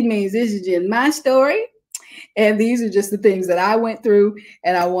key of Leigh means this is just my story. And these are just the things that I went through,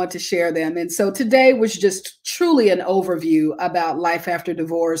 and I want to share them. And so today was just truly an overview about life after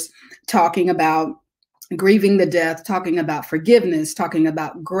divorce, talking about grieving the death, talking about forgiveness, talking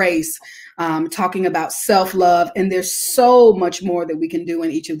about grace, talking about self-love. And there's so much more that we can do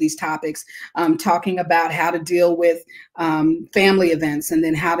in each of these topics, talking about how to deal with family events, and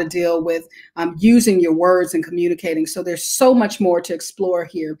then how to deal with using your words and communicating. So there's so much more to explore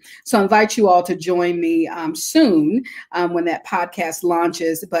here. So I invite you all to join me soon when that podcast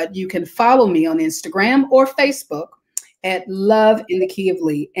launches, but you can follow me on Instagram or Facebook at Love in the Key of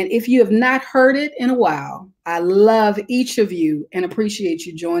Leigh. And if you have not heard it in a while, I love each of you and appreciate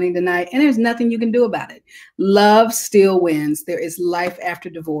you joining tonight. And there's nothing you can do about it. Love still wins. There is life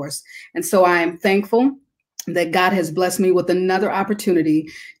after divorce. And so I am thankful that God has blessed me with another opportunity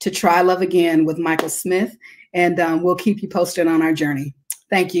to try love again with Michael Smith. And we'll keep you posted on our journey.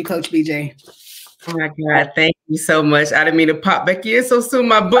 Thank you, Coach BJ. Oh my God, thank you so much. I didn't mean to pop back in so soon.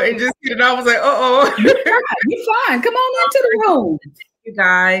 My button just hit and I was like, uh-oh. You're fine. Come on into the room. Thank you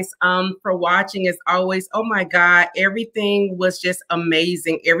guys for watching as always. Oh my God, everything was just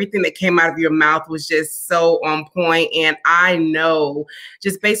amazing. Everything that came out of your mouth was just so on point. And I know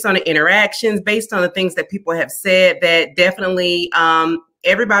just based on the interactions, based on the things that people have said, that definitely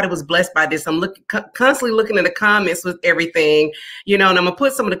everybody was blessed by this. I'm constantly looking at the comments with everything, you know, and I'm gonna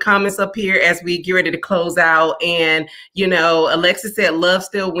put some of the comments up here as we get ready to close out. And, you know, Alexis said, love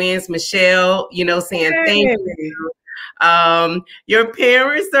still wins. Michelle, you know, saying thank you. Your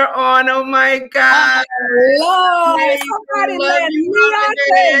parents are on. Oh my God. Lord, somebody let me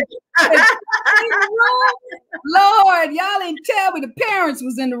Lord, y'all didn't tell me the parents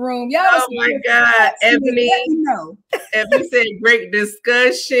was in the room. Y'all oh my God. Ebony, Ebony said great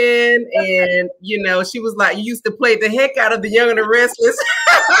discussion. And you know, she was like, you used to play the heck out of the Young and the Restless.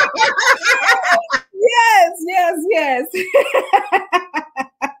 Yes.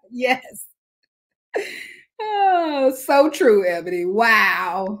 Yes. Oh, so true, Ebony.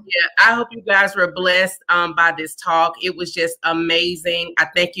 Wow. Yeah, I hope you guys were blessed by this talk. It was just amazing. I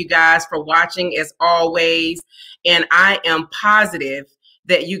thank you guys for watching as always. And I am positive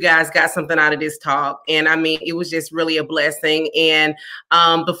that you guys got something out of this talk. And I mean, it was just really a blessing. And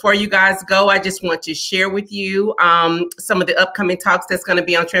before you guys go, I just want to share with you some of the upcoming talks that's going to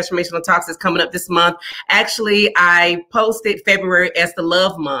be on Transformational Talks that's coming up this month. Actually, I posted February as the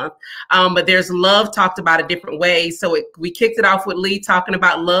love month, but there's love talked about a different way. So we kicked it off with Leigh talking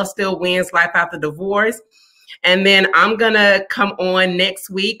about love still wins, life after divorce. And then I'm going to come on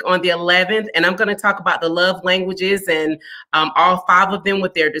next week on the 11th, and I'm going to talk about the love languages and all 5 of them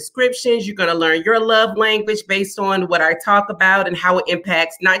with their descriptions. You're going to learn your love language based on what I talk about and how it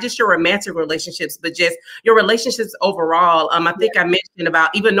impacts not just your romantic relationships, but just your relationships overall. I think I mentioned about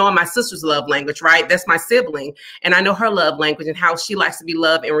even knowing my sister's love language, right? That's my sibling. And I know her love language and how she likes to be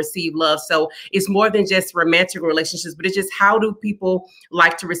loved and receive love. So it's more than just romantic relationships, but it's just how do people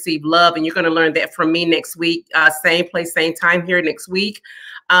like to receive love? And you're going to learn that from me next week. Same place, same time here next week.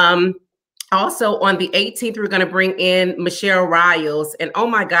 Also on the 18th, we're going to bring in Michelle Riles. And oh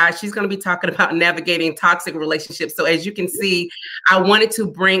my gosh, she's going to be talking about navigating toxic relationships. So as you can see, I wanted to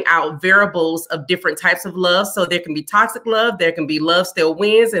bring out variables of different types of love. So there can be toxic love, there can be love still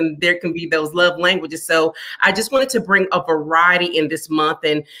wins, and there can be those love languages. So I just wanted to bring a variety in this month.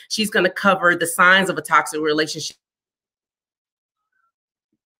 And she's going to cover the signs of a toxic relationship.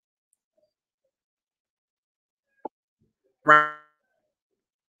 Right.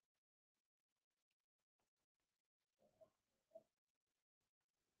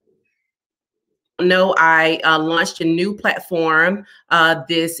 No, I launched a new platform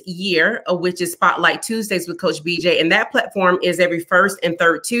this year, which is Spotlight Tuesdays with Coach BJ. And that platform is every first and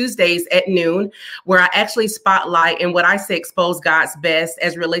third Tuesdays at noon, where I actually spotlight and what I say expose God's best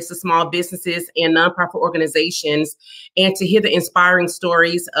as relates to small businesses and nonprofit organizations, and to hear the inspiring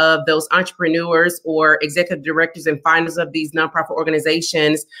stories of those entrepreneurs or executive directors and founders of these nonprofit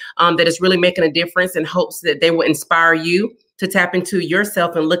organizations that is really making a difference, in hopes that they will inspire you to tap into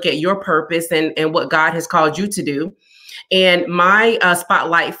yourself and look at your purpose and what God has called you to do. And my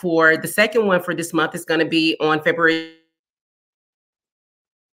spotlight for the second one for this month is going to be on February.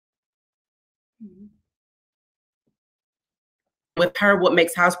 With her, what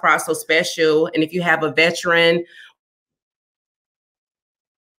makes House Pride so special. And if you have a veteran,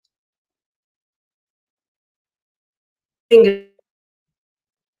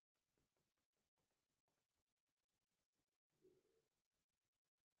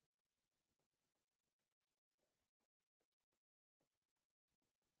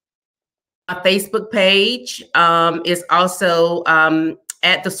 Facebook page is also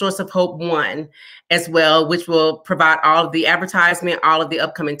at the Source of Hope 1 as well, which will provide all of the advertisement, all of the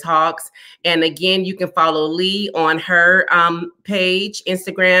upcoming talks. And again, you can follow Leigh on her page,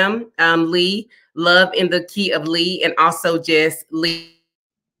 Instagram, Leigh, Love in the Key of Leigh, and also just Leigh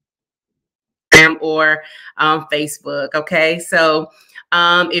or Facebook. Okay, so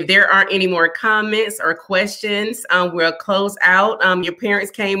if there aren't any more comments or questions, we'll close out. Your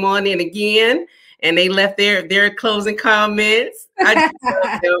parents came on in again, and they left their closing comments. I just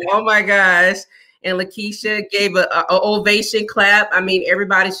love them. Oh my gosh. And Lakeisha gave an ovation clap. I mean,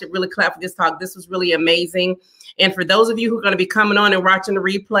 everybody should really clap for this talk. This was really amazing. And for those of you who are going to be coming on and watching the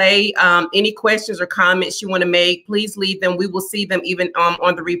replay, any questions or comments you want to make, please leave them. We will see them even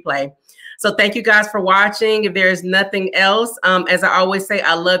on the replay. So thank you guys for watching. If there's nothing else, as I always say,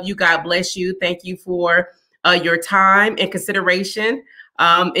 I love you. God bless you. Thank you for your time and consideration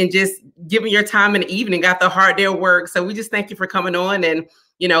and just giving your time in the evening after a hard day of work. So we just thank you for coming on. And,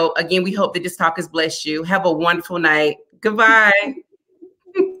 you know, again, we hope that this talk has blessed you. Have a wonderful night. Goodbye.